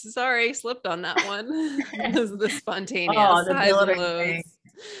whoops, sorry, slipped on that one. This is the Oh, spontaneous the highs and building thing. lows.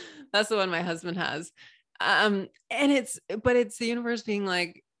 That's the one my husband has. And it's the universe being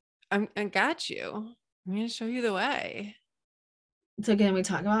like, I got you. I'm gonna show you the way. So can we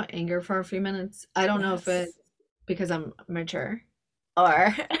talk about anger for a few minutes? I don't know if it's Yes. because I'm mature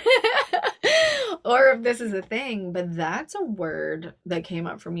or or if this is a thing, but that's a word that came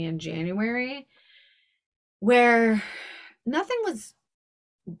up for me in January where nothing was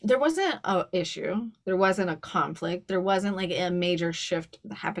there wasn't a issue, there wasn't a conflict, there wasn't like a major shift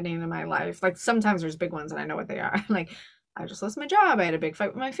happening in my life. Like sometimes there's big ones and I know what they are. Like I just lost my job, I had a big fight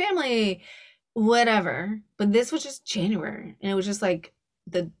with my family, whatever. But this was just January, and it was just like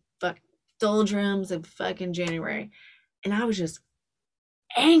the fuck doldrums of fucking January, and I was just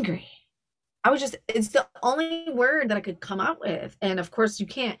angry. I was just, it's the only word that I could come out with. And of course, you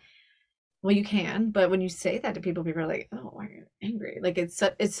can't, well, you can, but when you say that to people, people are like, oh, why are you angry? Like it's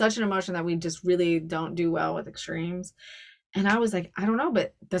such an emotion that we just really don't do well with extremes. And I was like, I don't know,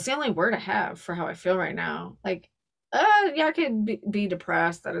 but that's the only word I have for how I feel right now. Like, yeah, I could be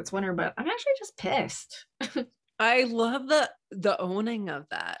depressed that it's winter, but I'm actually just pissed. I love the owning of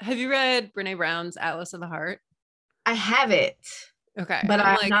that. Have you read Brene Brown's Atlas of the Heart? I have it, Okay. but I'm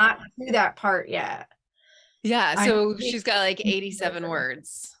I'm like, not to that part yet. yeah, I so need she's got like to go 87 further.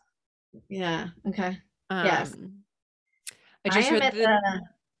 words. Yeah. Okay. Yes. Um, I I just am read at the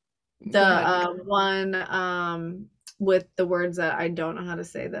the go ahead. one with the words that I don't know how to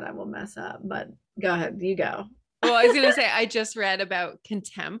say that I will mess up, but go ahead, you go. Well, I was gonna say I just read about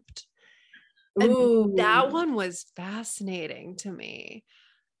contempt. And that Ooh. one was fascinating to me.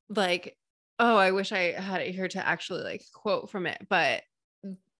 Like, oh, I wish I had it here to actually like quote from it, but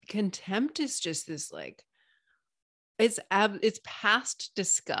contempt is just this like it's past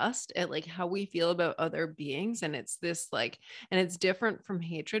disgust at like how we feel about other beings, and it's this like, and it's different from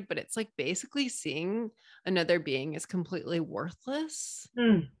hatred, but it's like basically seeing another being as completely worthless.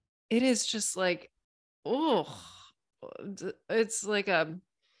 Mm. It is just like, oh, it's like a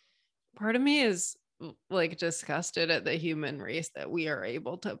part of me is like disgusted at the human race that we are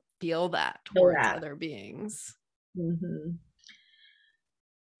able to feel that Feel towards that. other beings. Mhm.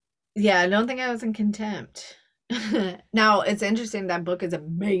 Yeah, I don't think I was in contempt. Now, it's interesting, that book is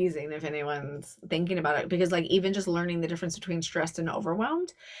amazing if anyone's thinking about it, because like even just learning the difference between stressed and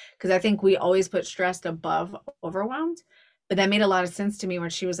overwhelmed, because I think we always put stressed above overwhelmed, but that made a lot of sense to me when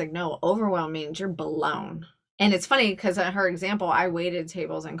she was like, no, overwhelmed means you're blown. And it's funny because her example, I waited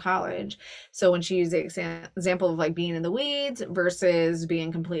tables in college. So when she used the example of like being in the weeds versus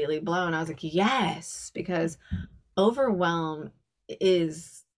being completely blown, I was like, yes, because overwhelm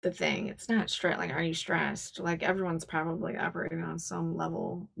is the thing. It's not stress. Like, are you stressed? Like, everyone's probably operating on some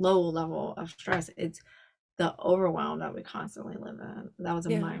level, low level of stress. It's the overwhelm that we constantly live in. That was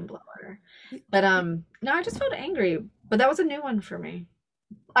a Yeah. mind blower. But no, I just felt angry. But that was a new one for me.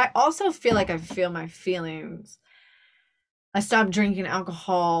 I also feel like I feel my feelings. I stopped drinking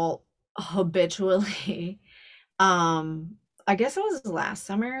alcohol habitually. I guess it was last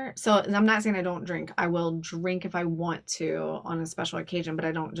summer. So I'm not saying I don't drink. I will drink if I want to on a special occasion, but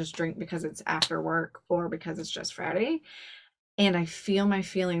I don't just drink because it's after work or because it's just Friday. And I feel my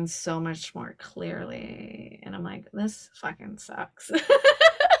feelings so much more clearly. And I'm like, this fucking sucks.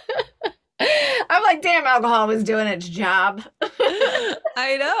 I'm like, damn, alcohol was doing its job.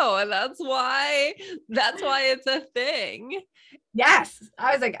 I know, and that's why it's a thing. Yes.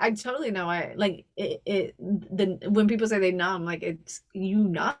 I was like, I totally know. I like when people say they numb, like it's you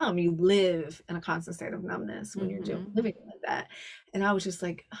numb, you live in a constant state of numbness when you're doing Mm-hmm. living like that. And I was just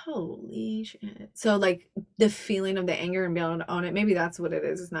like, holy shit. So like the feeling of the anger and being able to own it, maybe that's what it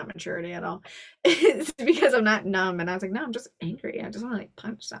is. It's not maturity at all. It's because I'm not numb. And I was like, no, I'm just angry. I just want to like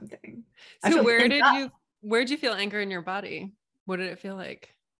punch something. I So feel pent up. where did you feel anger in your body? What did it feel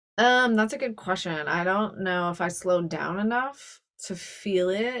like? That's a good question. I don't know if I slowed down enough to feel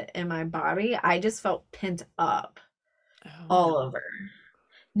it in my body. I just felt pent up all Oh. over.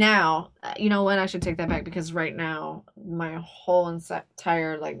 Now, you know what? I should take that back because right now my whole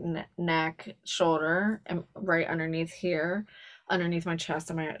entire like neck, shoulder, and right underneath here underneath my chest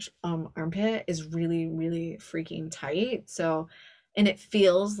and my armpit is really, really freaking tight. So, and it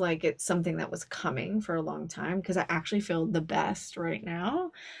feels like it's something that was coming for a long time because I actually feel the best right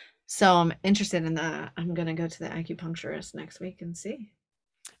now. So I'm interested in that. I'm gonna go to the acupuncturist next week and see.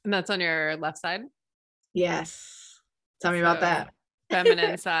 And that's on your left side. Yes. Tell me about So that.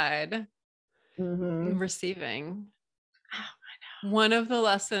 feminine side, Mm-hmm. receiving. Oh, One of the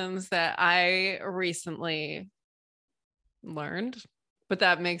lessons that I recently learned, but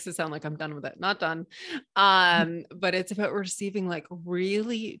that makes it sound like I'm done with it. Not done. But it's about receiving, like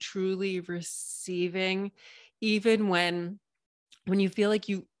really truly receiving, even when you feel like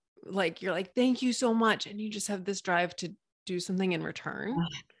you're like, thank you so much, and you just have this drive to do something in return, I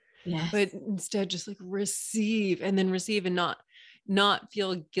know. but Yes. instead just like receive, and then receive, and not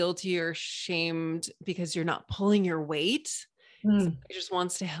feel guilty or shamed because you're not pulling your weight. Mm. Somebody just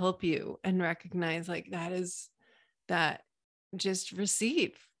wants to help you and recognize like that. Just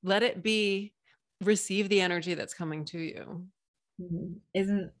receive, let it be, receive the energy that's coming to you. Mhm.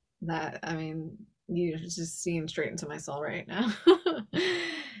 Isn't that, I mean, you're just seeing straight into my soul right now.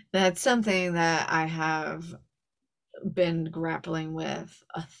 That's something that I have been grappling with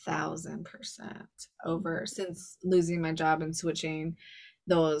 1,000% over since losing my job and switching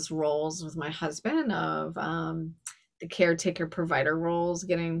those roles with my husband of the caretaker provider roles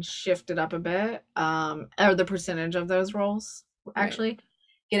getting shifted up a bit, or the percentage of those roles Right. actually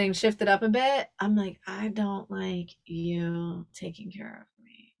getting shifted up a bit. I'm like, I don't like you taking care of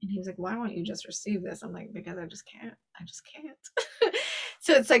me. And he's like, why won't you just receive this? I'm like, because I just can't. I just can't.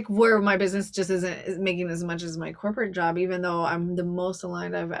 So it's like where my business just isn't making as much as my corporate job, even though I'm the most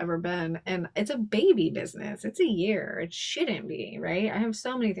aligned I've ever been. And it's a baby business. It's a year. It shouldn't be, right? I have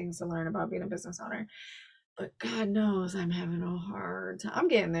so many things to learn about being a business owner. But God knows I'm having a hard time. I'm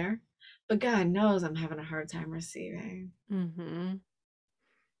getting there. But God knows I'm having a hard time receiving. Mm-hmm.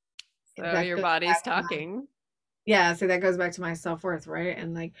 So That your goes body's back to my, talking. yeah, so that goes back to my self-worth, right?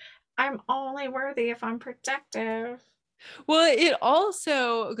 And like, I'm only worthy if I'm protective. Well, it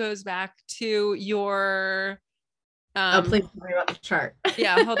also goes back to your Oh, please um tell me about the chart.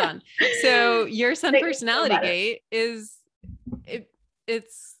 yeah, hold on. So your sun Make me feel personality better. gate is it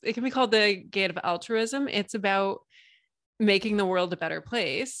it can be called the gate of altruism. It's about making the world a better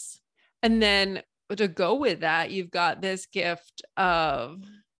place. And then to go with that, you've got this gift of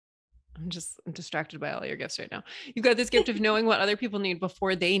I'm distracted by all your gifts right now. You've got this gift of knowing what other people need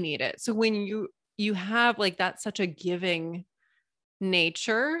before they need it. So when you have like that's such a giving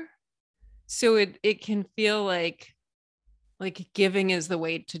nature, so it can feel like giving is the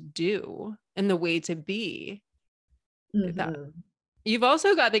way to do and the way to be. That Mhm. you've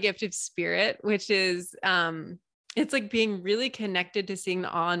also got the gift of spirit, which is it's like being really connected to seeing the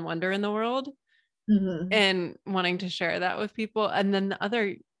awe and wonder in the world Mhm. and wanting to share that with people. And then the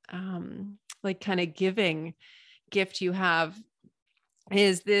other like kind of giving gift you have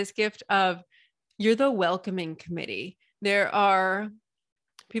is this gift of you're the welcoming committee. There are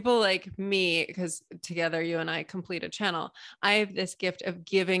people like me, because together you and I complete a channel. I have this gift of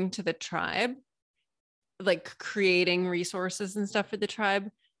giving to the tribe, like creating resources and stuff for the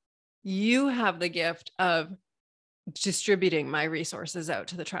tribe. You have the gift of distributing my resources out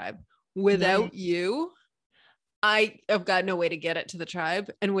to the tribe. Nice. Without you, I have got no way to get it to the tribe.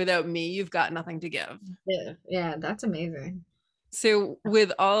 And without me, you've got nothing to give. Yeah, yeah, that's amazing. So,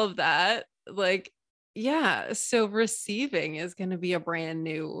 with all of that, like, yeah, so receiving is going to be a brand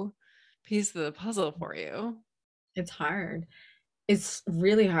new piece of the puzzle for you. It's hard. It's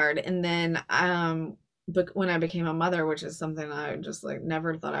really hard. And then but when I became a mother, which is something I just like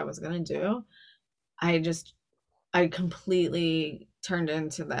never thought I was gonna do, I just I completely turned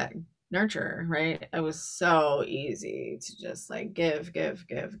into that nurturer, right? It was so easy to just like give, give,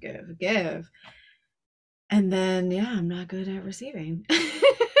 give, give, give. And then yeah, I'm not good at receiving.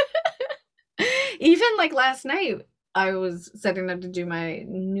 Even like last night, I was setting up to do my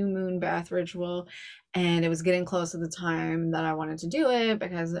new moon bath ritual, and it was getting close to the time that I wanted to do it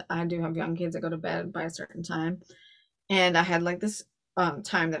because I do have young kids that go to bed by a certain time. And I had like this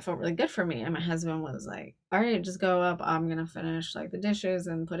time that felt really good for me. And my husband was like, all right, just go up. I'm gonna finish like the dishes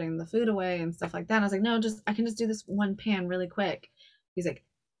and putting the food away and stuff like that. And I was like, no, just I can just do this one pan really quick. He's like,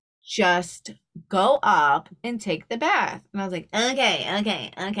 just go up and take the bath. And I was like, okay,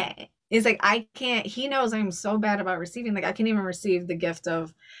 okay, okay. It's like I can't, he knows I'm so bad about receiving. Like I can't even receive the gift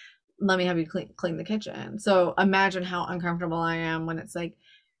of let me have you clean the kitchen. So imagine how uncomfortable I am when it's like,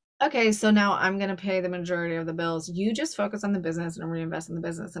 okay, so now I'm gonna pay the majority of the bills. You just focus on the business and reinvest in the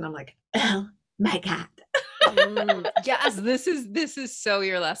business. And I'm like, oh my God. Yes, this is so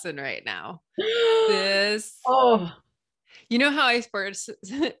your lesson right now. This Oh, You know how I first,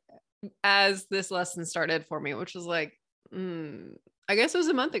 as this lesson started for me, which was like, I guess it was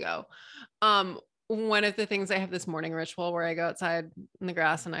a month ago. One of the things, I have this morning ritual where I go outside in the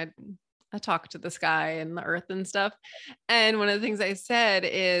grass and I talk to the sky and the earth and stuff. And one of the things I said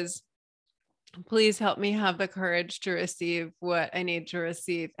is, please help me have the courage to receive what I need to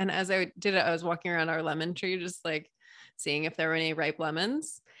receive. And as I did it, I was walking around our lemon tree, just like seeing if there were any ripe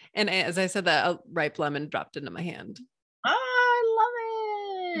lemons. And as I said that, a ripe lemon dropped into my hand. Oh,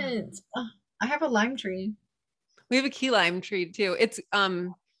 I love it. Oh, I have a lime tree. We have a key lime tree too.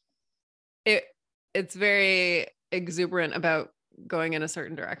 It's very exuberant about going in a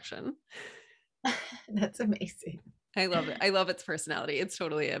certain direction. That's amazing. I love it. I love its personality. It's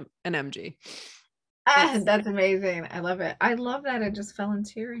totally an MG. That's amazing. I love it. I love that it just fell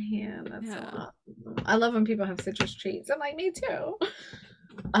into your hand. That's so awesome. I love when people have citrus trees. I'm like, me too.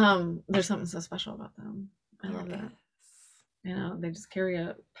 There's something so special about them. I love that. You know, they just carry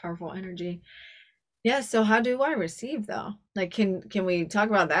a powerful energy. Yeah. So how do I receive though? Like, can we talk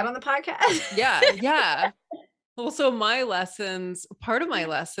about that on the podcast? Yeah. Well, so part of my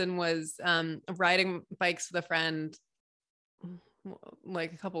lesson was riding bikes with a friend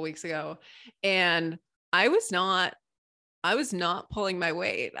like a couple weeks ago. And I was not pulling my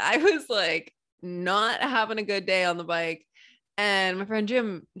weight. I was like not having a good day on the bike. And my friend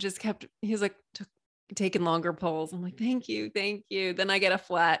Jim just he's like taking longer pulls. I'm like, thank you. Then I get a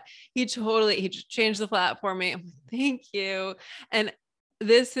flat. He just changed the flat for me. I'm like, thank you. And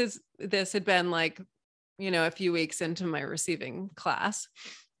this had been like, a few weeks into my receiving class.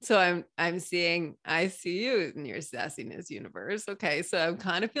 So I see you in your sassiness universe. Okay. So I'm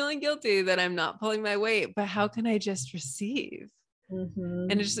kind of feeling guilty that I'm not pulling my weight, but how can I just receive?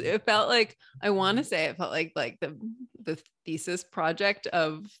 Mm-hmm. And it felt like, I want to say it felt like the thesis project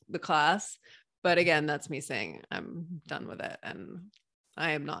of the class. But again, that's me saying I'm done with it. And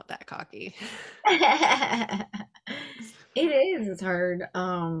I am not that cocky. It is. It's hard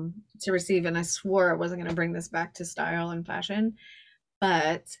to receive. And I swore I wasn't going to bring this back to style and fashion,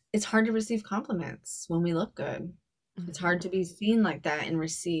 but it's hard to receive compliments when we look good. It's hard to be seen like that and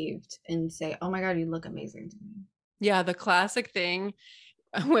received and say, oh my God, you look amazing to me. Yeah. The classic thing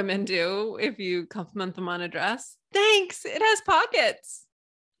women do if you compliment them on a dress. Thanks. It has pockets.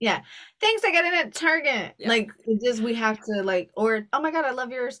 Yeah. Thanks. I got it at Target. Yeah. Like we have to or, oh my God, I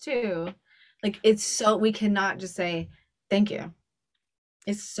love yours too. Like we cannot just say, thank you.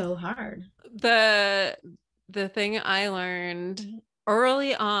 It's so hard. The thing I learned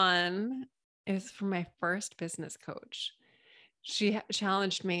early on is from my first business coach. She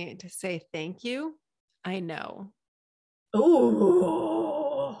challenged me to say, thank you. I know.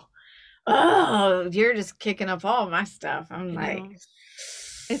 Oh, you're just kicking up all my stuff. I'm like,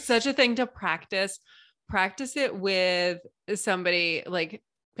 it's such a thing to practice. Practice it with somebody, like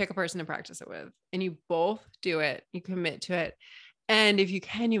pick a person to practice it with, and you both do it. You commit to it. And if you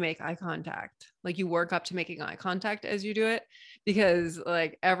can, you make eye contact. Like you work up to making eye contact as you do it. Because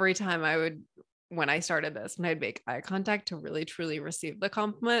like every time when I started this, when I'd make eye contact to really, truly receive the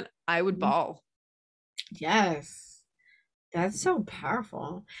compliment, I would bawl. Yes. That's so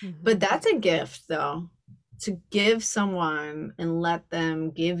powerful. Mm-hmm. But that's a gift though, to give someone and let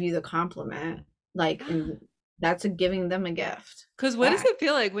them give you the compliment. And that's giving them a gift. Because what does it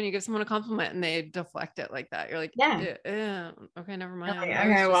feel like when you give someone a compliment and they deflect it like that? You're like, yeah. Okay, never mind.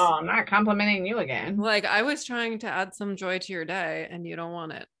 Okay, well, I'm not complimenting you again. Like I was trying to add some joy to your day and you don't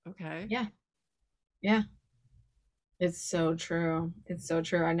want it. Okay. Yeah. Yeah. It's so true. It's so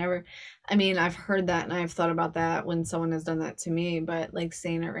true. I've heard that and I've thought about that when someone has done that to me, but like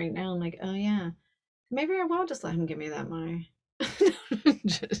saying it right now, I'm like, oh yeah, maybe I will just let him give me that money.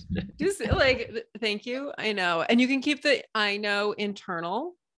 just like, thank you. I know. And you can keep the I know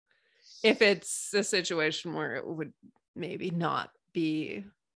internal if it's a situation where it would maybe not be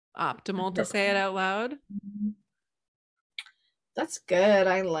optimal to say it out loud. That's good.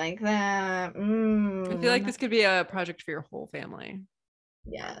 I like that. I feel like this could be a project for your whole family.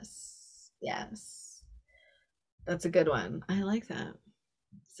 Yes. That's a good one. I like that.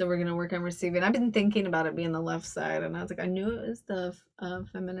 So we're going to work on receiving. I've been thinking about it being the left side, and I was like, I knew it was the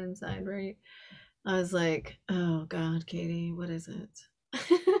feminine side, right? I was like, oh God, Katie, what is it?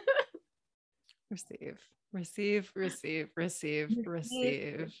 Receive. Because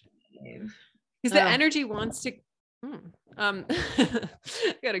the energy wants to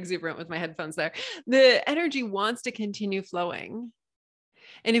got exuberant with my headphones there. The energy wants to continue flowing.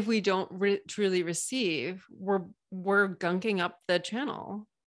 And if we don't truly receive, we're gunking up the channel.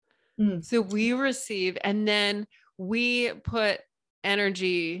 So we receive, and then we put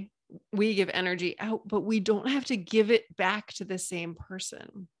energy we give energy out, but we don't have to give it back to the same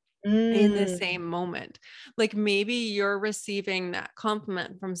person in the same moment. Like maybe you're receiving that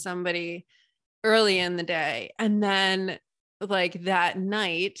compliment from somebody early in the day, and then like that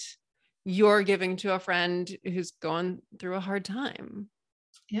night you're giving to a friend who's going through a hard time.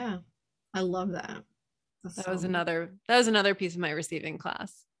 Yeah. I love that. That was another piece of my receiving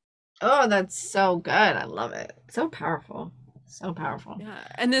class. Oh, that's so good. I love it. So powerful. So powerful. Yeah.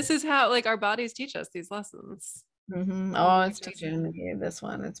 And this is how like our bodies teach us these lessons. Oh, it's teaching me this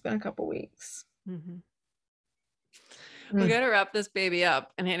one. It's been a couple weeks. We got to wrap this baby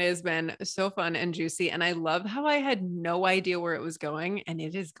up, and it has been so fun and juicy. And I love how I had no idea where it was going, and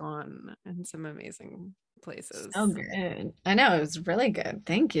it is gone in some amazing places. So good. I know, it was really good.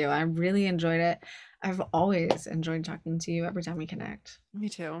 Thank you. I really enjoyed it. I've always enjoyed talking to you every time we connect. Me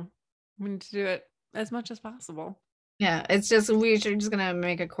too. We need to do it as much as possible. Yeah, it's just we're just gonna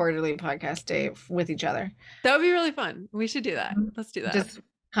make a quarterly podcast day with each other. That would be really fun. We should do that. Let's do that. Just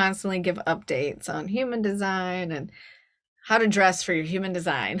constantly give updates on human design and how to dress for your human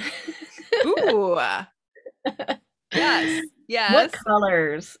design. Ooh. Yes. What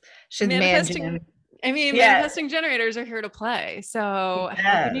colors should manifesting generators are here to play. So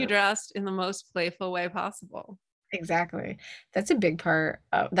how can you dress in the most playful way possible? Exactly. That's a big part.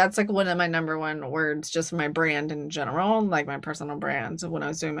 That's like one of my number one words, just for my brand in general, like my personal brand. So when I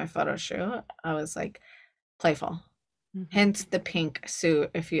was doing my photo shoot, I was like playful. Hence the pink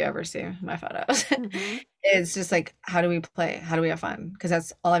suit. If you ever see my photos, it's just like, how do we play? How do we have fun? Because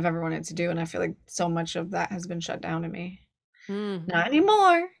that's all I've ever wanted to do. And I feel like so much of that has been shut down to me. Not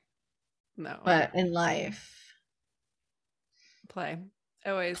anymore. No. But in life. Play.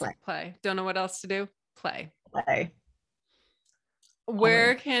 Always play. Don't know what else to do? Play.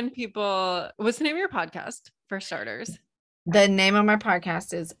 Where can people, what's the name of your podcast for starters? The name of my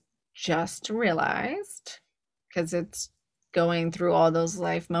podcast is Just Realized, because it's going through all those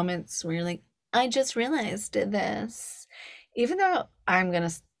life moments where you're like, I just realized this. Even though I'm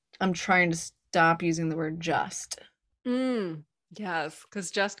trying to stop using the word just. Yes,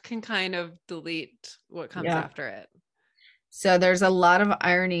 because just can kind of delete what comes after it. So there's a lot of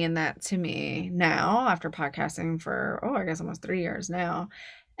irony in that to me now, after podcasting for, I guess almost 3 years now.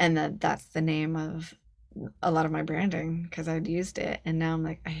 And that's the name of a lot of my branding, because I'd used it. And now I'm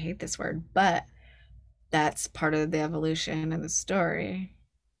like, I hate this word, but that's part of the evolution of the story.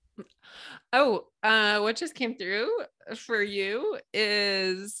 What just came through for you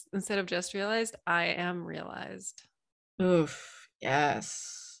is, instead of just realized, I am realized. Oof,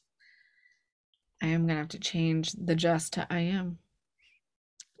 yes. I am going to have to change the just to I am.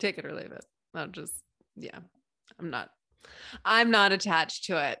 Take it or leave it. I'm not attached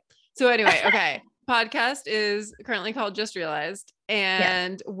to it. So anyway, okay. Podcast is currently called Just Realized.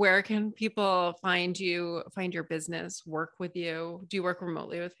 And where can people find you, find your business, work with you? Do you work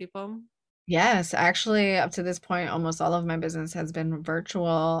remotely with people? Yes, actually, up to this point, almost all of my business has been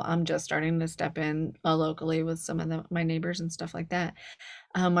virtual. I'm just starting to step in locally with some of my neighbors and stuff like that.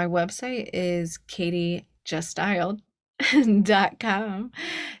 My website is katiejuststyled.com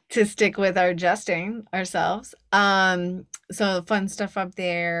to stick with our adjusting ourselves. So fun stuff up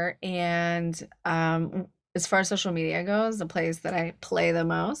there. And as far as social media goes, the place that I play the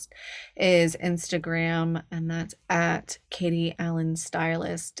most is Instagram, and that's at Katie Allen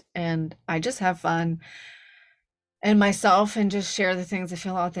Stylist. And I just have fun and myself and just share the things that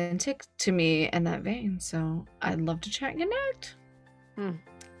feel authentic to me in that vein. So I'd love to chat and connect.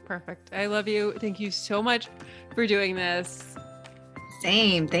 Perfect. I love you. Thank you so much for doing this.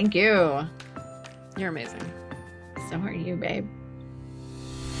 Same. Thank you. You're amazing. So are you, babe.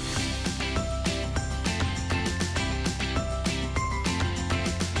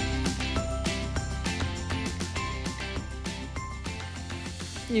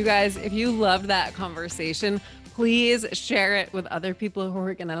 You guys, if you loved that conversation, please share it with other people who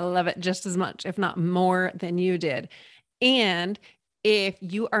are going to love it just as much, if not more than you did. And if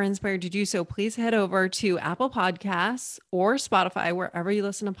you are inspired to do so, please head over to Apple Podcasts or Spotify, wherever you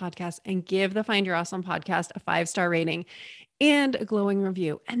listen to podcasts, and give the Find Your Awesome podcast a 5-star rating and a glowing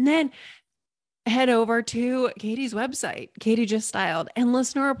review. And then head over to Katie's website, Katie Just Styled, and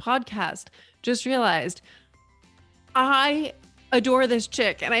listen to her podcast. Just Realized. I adore this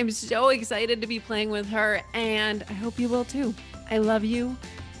chick, and I'm so excited to be playing with her, and I hope you will too. I love you.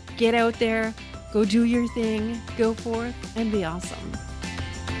 Get out there, go do your thing, go forth, and be awesome.